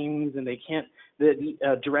the scenes, and they can't. The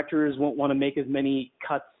directors won't want to make as many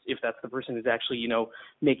cuts if that's the person who's actually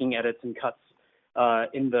making edits and cuts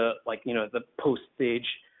in the the post stage.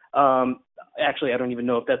 actually, I don't even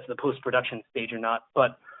know if that's the post-production stage or not,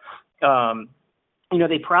 but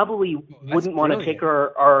they probably wouldn't want to take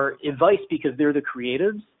our advice because they're the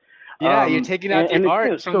creatives. Yeah, you're taking out the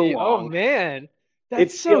art from so the. long. Oh man,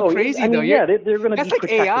 that's so crazy though. They're going to be that's like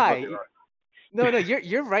protective AI. of their art. No,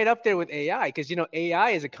 you're right up there with AI because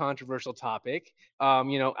AI is a controversial topic.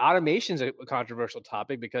 Automation's a controversial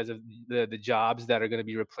topic because of the jobs that are going to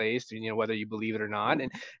be replaced. Whether you believe it or not,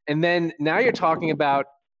 and then now you're talking about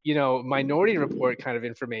Minority Report kind of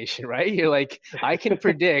information, right? You're like, I can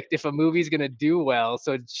predict if a movie's going to do well,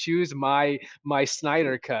 so choose my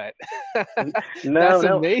Snyder cut. That's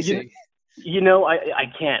amazing. I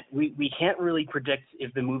can't. We can't really predict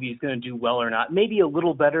if the movie is going to do well or not. Maybe a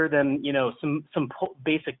little better than some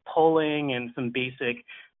basic polling and some basic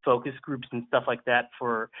focus groups and stuff like that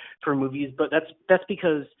for movies. But that's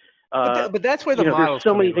because but that's where the models there's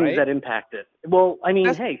so many come in, things right? that impact it. Well,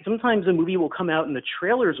 hey, sometimes a movie will come out and the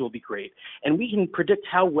trailers will be great, and we can predict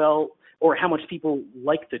how well or how much people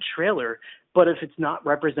like the trailer. But if it's not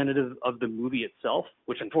representative of the movie itself,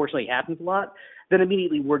 which unfortunately happens a lot, then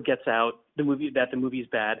immediately word gets out the movie is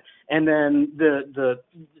bad, and then the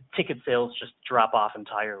ticket sales just drop off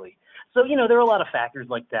entirely. So there are a lot of factors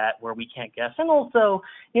like that where we can't guess, and also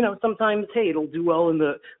sometimes it'll do well in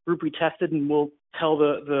the group we tested, and we'll tell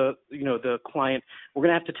the client we're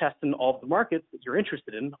going to have to test in all of the markets that you're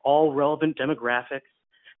interested in, all relevant demographics,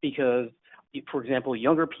 because for example,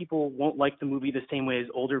 younger people won't like the movie the same way as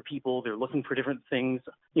older people. They're looking for different things,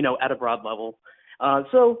 at a broad level.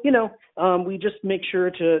 We just make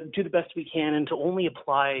sure to do the best we can and to only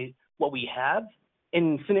apply what we have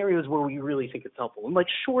in scenarios where we really think it's helpful. And like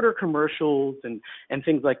shorter commercials and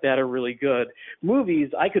things like that are really good.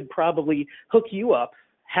 Movies, I could probably hook you up,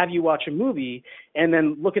 have you watch a movie, and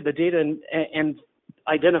then look at the data and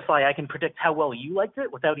identify, I can predict how well you liked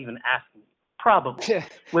it without even asking. Probably.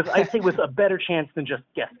 I'd say with a better chance than just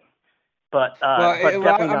guessing. But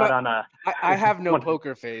definitely not on a. I have no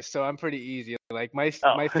poker face, so I'm pretty easy. Like my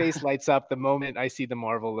face lights up the moment I see the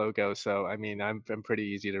Marvel logo. So I mean, I'm pretty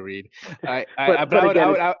easy to read.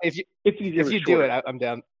 If you do it, I'm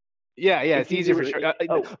down. Yeah, it's easier for sure.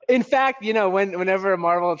 In fact, whenever a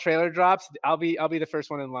Marvel trailer drops, I'll be the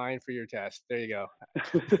first one in line for your test. There you go.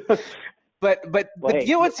 but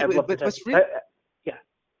what's really, yeah.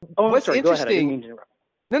 Oh, what's sorry. interesting? Go ahead. I didn't mean to interrupt.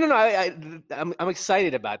 No. I'm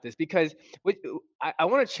excited about this because I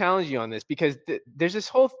want to challenge you on this because there's this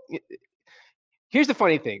whole. Here's the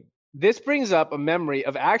funny thing. This brings up a memory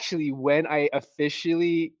of actually when I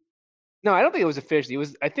officially. No, I don't think it was officially.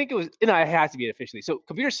 I think it was. No, it had to be officially. So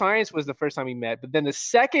computer science was the first time we met, but then the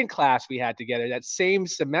second class we had together that same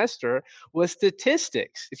semester was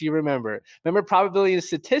statistics. If you remember probability and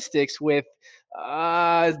statistics with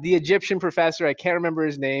the Egyptian professor. I can't remember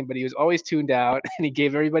his name, but he was always tuned out, and he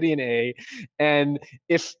gave everybody an A. And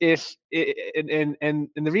and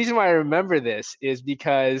the reason why I remember this is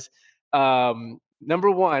because.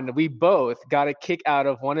 Number one, we both got a kick out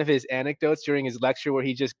of one of his anecdotes during his lecture where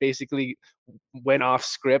he just basically went off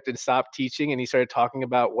script and stopped teaching, and he started talking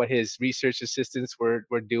about what his research assistants were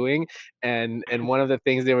doing. And one of the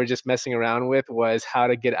things they were just messing around with was how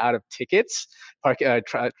to get out of tickets,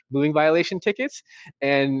 moving violation tickets.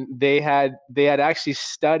 And they had actually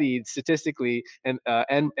studied statistically and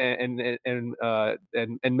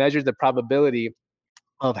measured the probability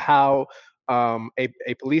of how a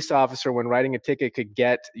police officer, when writing a ticket, could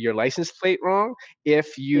get your license plate wrong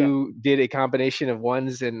if you did a combination of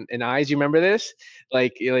ones and eyes. You remember this?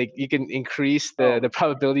 Like you can increase the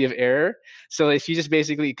probability of error. So if you just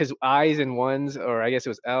basically, because eyes and ones, or I guess it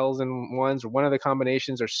was L's and ones, or one of the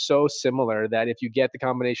combinations are so similar that if you get the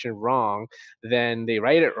combination wrong, then they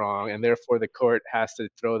write it wrong, and therefore the court has to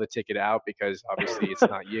throw the ticket out because obviously it's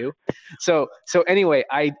not you. So anyway,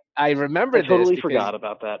 I remember I totally this forgot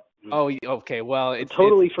about that. Oh, okay. Well, I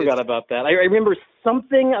totally forgot about that. I remember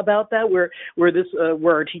something about that where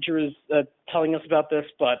our teacher is telling us about this,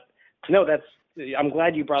 but no, I'm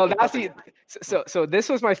glad you brought this up. So this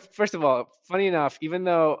was my, first of all, funny enough, even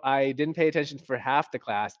though I didn't pay attention for half the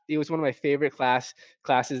class, it was one of my favorite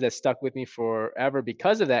classes that stuck with me forever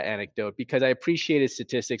because of that anecdote, because I appreciated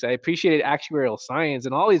statistics. I appreciated actuarial science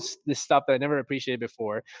and all this stuff that I never appreciated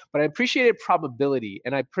before, but I appreciated probability,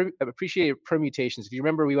 and I appreciated permutations. If you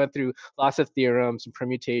remember, we went through lots of theorems and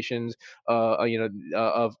permutations, of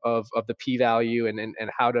the p-value and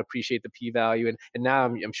how to appreciate the p-value. And now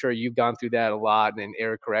I'm sure you've gone through that a lot, and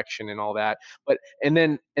error correction and all that. But and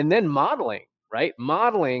then modeling, right?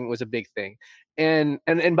 Modeling was a big thing. And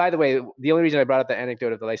by the way, the only reason I brought up the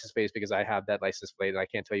anecdote of the license plate is because I have that license plate, and I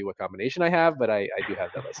can't tell you what combination I have, but I do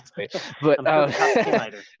have that license plate. But I'm sure the cops can't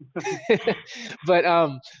either.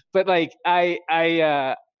 but like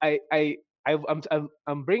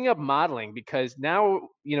I'm bringing up modeling because now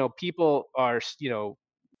people are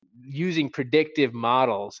using predictive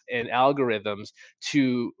models and algorithms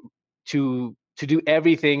to to do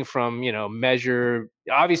everything from measure.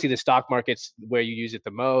 Obviously the stock market's where you use it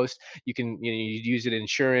the most. You can you use it in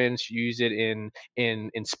insurance, you use it in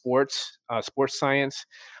sports, sports science.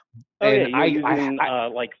 Oh yeah, And you're using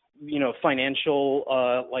like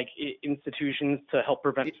financial institutions to help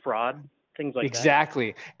prevent fraud, things like that.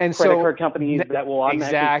 Exactly. And Credit so card companies that will automatically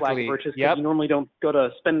flag a exactly. purchase because Yep. you normally don't go to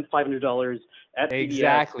spend $500 at CVS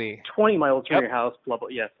Exactly. 20 miles from Yep. your house, blah blah,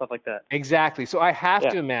 yeah, stuff like that. Exactly. So I have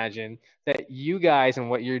Yeah. to imagine that you guys and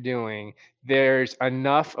what you're doing, there's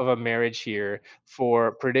enough of a marriage here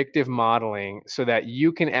for predictive modeling so that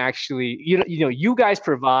you can actually, you guys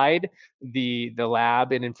provide the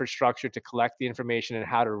lab and infrastructure to collect the information and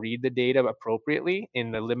how to read the data appropriately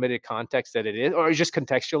in the limited context that it is, or just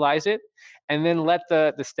contextualize it, and then let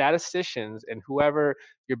the statisticians and whoever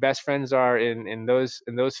your best friends are in those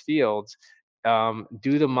fields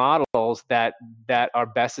do the models that are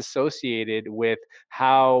best associated with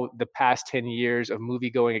how the past 10 years of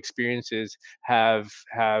movie-going experiences have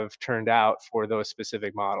turned out for those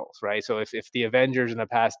specific models, right? So if the Avengers in the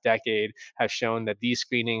past decade have shown that these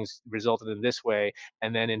screenings resulted in this way,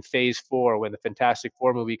 and then in phase 4, when the Fantastic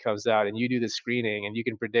Four movie comes out and you do the screening and you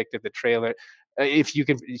can predict if the trailer, if you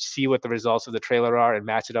can see what the results of the trailer are and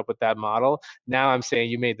match it up with that model, now I'm saying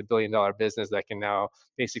you made the billion-dollar business that can now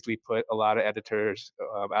basically put a lot of editors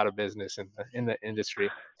out of business in the industry.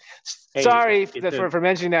 Hey, Sorry it's for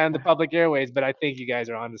mentioning that in the public airways, but I think you guys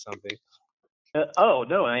are onto something. oh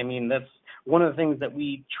no, I mean that's one of the things that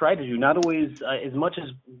we try to do. Not always as much as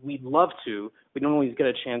we'd love to. We don't always get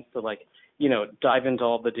a chance to dive into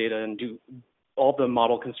all the data and do all the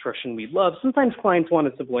model construction we love. Sometimes clients want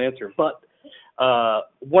a simple answer, but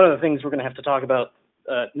one of the things we're going to have to talk about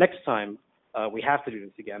next time we have to do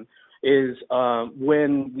this again is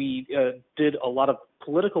when we did a lot of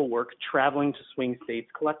political work, traveling to swing states,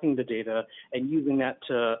 collecting the data, and using that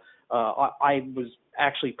to, I was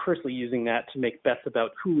actually personally using that to make bets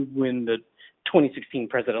about who would win the 2016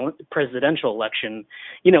 presidential election,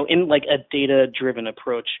 in like a data-driven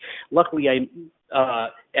approach. Luckily,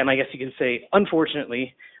 and I guess you can say,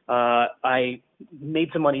 unfortunately, I made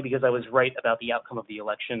some money because I was right about the outcome of the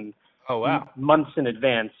election. Oh, wow. Months in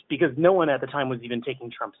advance, because no one at the time was even taking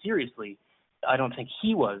Trump seriously. I don't think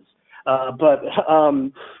he was. But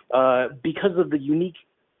because of the unique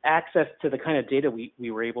access to the kind of data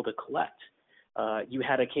we were able to collect, you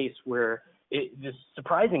had a case where, this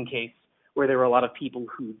surprising case, where there were a lot of people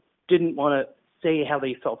who didn't want to say how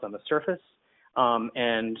they felt on the surface,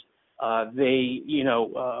 and they,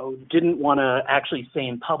 didn't want to actually say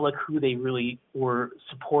in public who they really were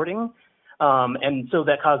supporting. And so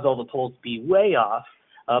that caused all the polls to be way off.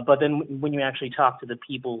 But then when you actually talk to the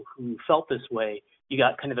people who felt this way, you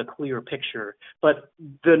got kind of a clearer picture. But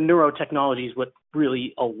the neurotechnology is what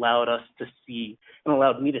really allowed us to see, and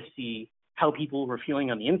allowed me to see, how people were feeling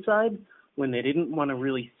on the inside when they didn't want to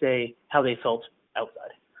really say how they felt outside.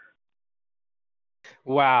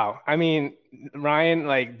 Wow. I mean, Ryan,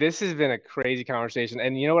 like, this has been a crazy conversation.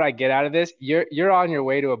 And you know what I get out of this? You're on your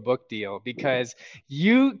way to a book deal, because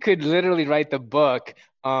you could literally write the book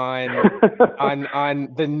on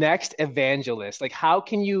on the next evangelist. Like, how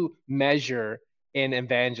can you measure an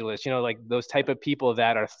evangelist? Like those type of people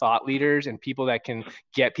that are thought leaders and people that can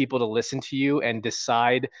get people to listen to you and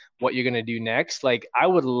decide what you're going to do next. Like, I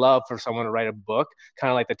would love for someone to write a book,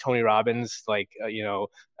 kind of like the Tony Robbins, like,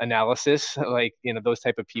 analysis, like, those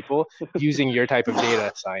type of people using your type of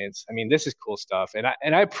data science. I mean, this is cool stuff.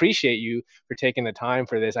 And I appreciate you for taking the time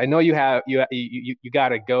for this. I know you got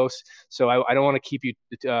to go. So I don't want to keep you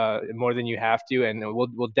more than you have to. And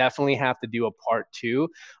we'll definitely have to do a part 2.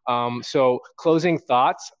 So closing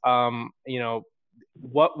thoughts, where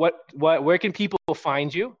can people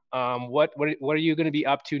find you? What are you going to be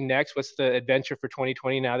up to next? What's the adventure for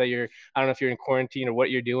 2020 now that I don't know if you're in quarantine or what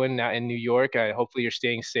you're doing now in New York. Hopefully you're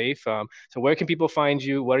staying safe. So where can people find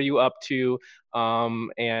you? What are you up to?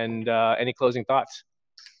 And any closing thoughts?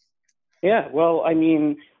 Yeah, well, I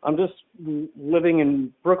mean, I'm just living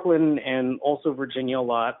in Brooklyn and also Virginia a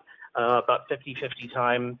lot, about 50-50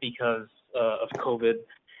 time because of COVID.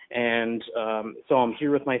 And so I'm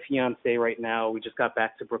here with my fiance right now. We just got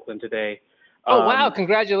back to Brooklyn today. Oh, wow.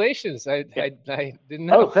 Congratulations. I didn't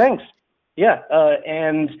know. Oh, thanks. Yeah.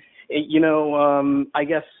 And, I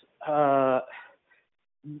guess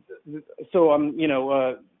so I'm,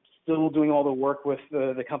 still doing all the work with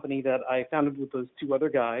the company that I founded with those two other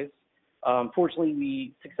guys. Fortunately,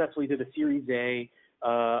 we successfully did a Series A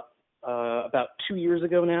about 2 years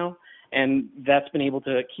ago now, and that's been able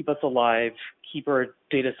to keep us alive, keep our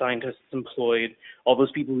data scientists employed, all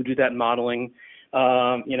those people who do that modeling,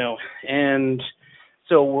 and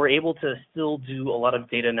so we're able to still do a lot of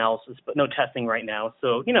data analysis, but no testing right now.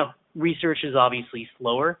 So, research is obviously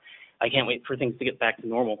slower. I can't wait for things to get back to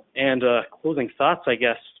normal. And closing thoughts, I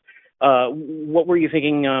guess. What were you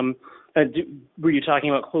thinking? Were you talking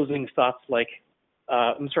about closing thoughts like,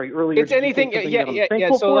 I'm sorry, earlier? It's anything, yeah.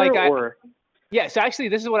 So so actually,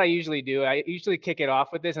 this is what I usually do. I usually kick it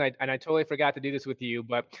off with this, and I totally forgot to do this with you.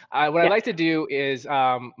 But what I like to do is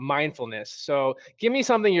mindfulness. So give me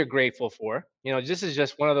something you're grateful for. This is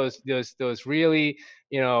just one of those really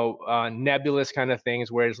nebulous kind of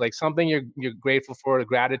things where it's like something you're grateful for, the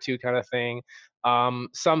gratitude kind of thing.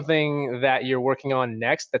 Something that you're working on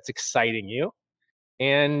next that's exciting you,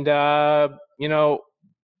 and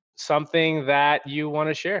something that you want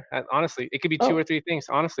to share. Honestly, it could be two or three things.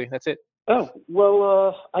 Honestly, that's it. Oh,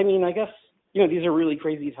 well, I guess, these are really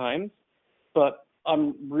crazy times, but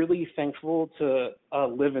I'm really thankful to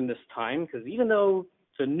live in this time, because even though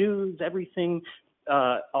the news, everything,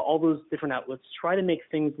 all those different outlets try to make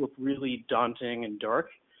things look really daunting and dark,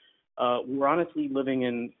 we're honestly living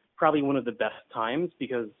in probably one of the best times,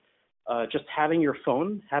 because just having your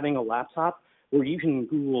phone, having a laptop where you can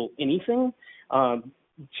Google anything,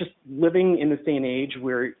 just living in this day and age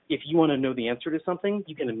where if you want to know the answer to something,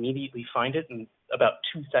 you can immediately find it in about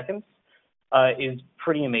 2 seconds, is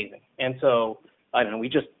pretty amazing. And so, I don't know,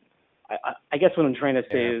 I guess what I'm trying to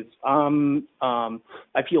say is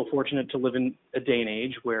I feel fortunate to live in a day and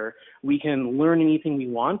age where we can learn anything we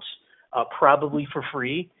want, probably for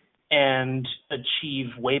free, and achieve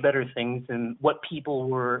way better things than what people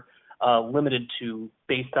were limited to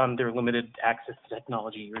based on their limited access to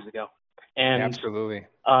technology years ago. And absolutely.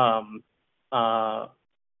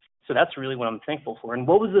 So that's really what I'm thankful for. And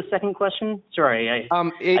what was the second question? Sorry, I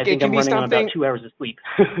think I'm running on about 2 hours of sleep.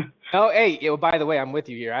 Oh, hey, by the way, I'm with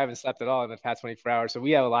you here. I haven't slept at all in the past 24 hours, so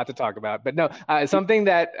we have a lot to talk about. But no, something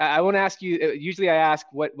that I want to ask you. Usually, I ask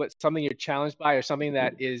what something you're challenged by, or something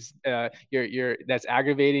that is that's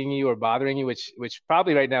aggravating you or bothering you, which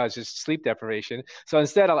probably right now is just sleep deprivation. So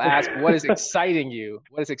instead, I'll ask what is exciting you.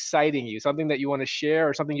 What is exciting you? Something that you want to share,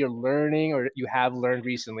 or something you're learning, or you have learned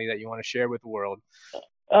recently that you want to share with the world.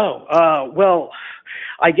 Well,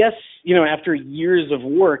 I guess, after years of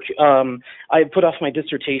work, I put off my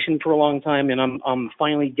dissertation for a long time, and I'm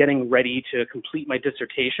finally getting ready to complete my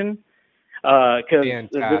dissertation, because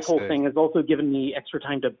this whole thing has also given me extra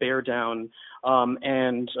time to bear down,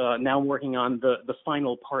 and now I'm working on the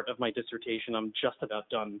final part of my dissertation. I'm just about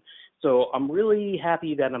done. So I'm really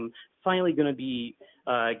happy that I'm finally going to be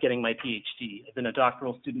getting my PhD. I've been a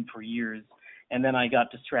doctoral student for years. And then I got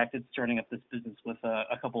distracted starting up this business with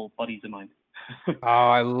a couple of buddies of mine. Oh,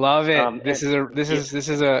 I love it. This is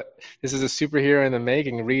a superhero in the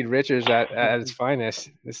making. Reed Richards at its finest.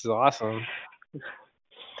 This is awesome.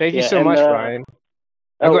 Thank you so much, Ryan.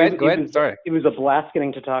 Go ahead. Sorry. It was a blast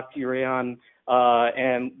getting to talk to you, Rehan.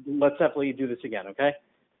 And let's definitely do this again, okay?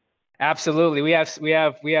 Absolutely. We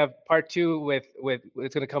have part 2 with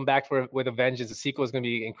it's going to come back with a vengeance. The sequel is going to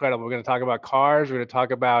be incredible. We're going to talk about cars. We're going to talk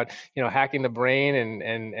about hacking the brain,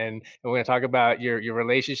 and we're going to talk about your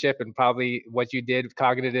relationship and probably what you did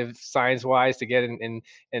cognitive science wise to get and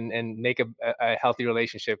make a healthy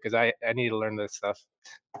relationship, because I need to learn this stuff.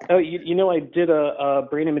 Oh, I did a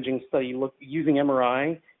brain imaging study using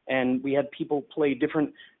MRI, and we had people play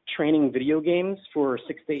different training video games for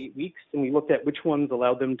 6 to 8 weeks, and we looked at which ones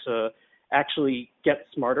allowed them to actually get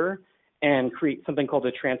smarter and create something called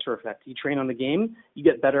a transfer effect. You train on the game, you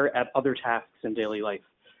get better at other tasks in daily life.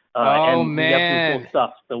 And we have some cool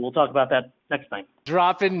stuff, so we'll talk about that next time.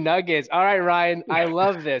 Dropping nuggets. All right, Ryan, I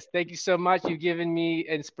love this. Thank you so much. You've given me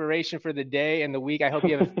inspiration for the day and the week. I hope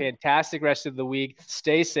you have a fantastic rest of the week.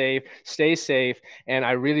 Stay safe, and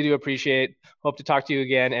I really do appreciate it. Hope to talk to you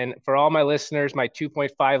again. And for all my listeners, my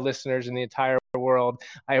 2.5 listeners in the entire world,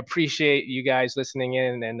 I appreciate you guys listening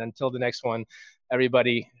in. And until the next one,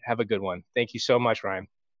 everybody have a good one. Thank you so much, Ryan.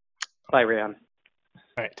 Bye, Rehan.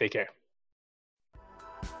 All right, take care.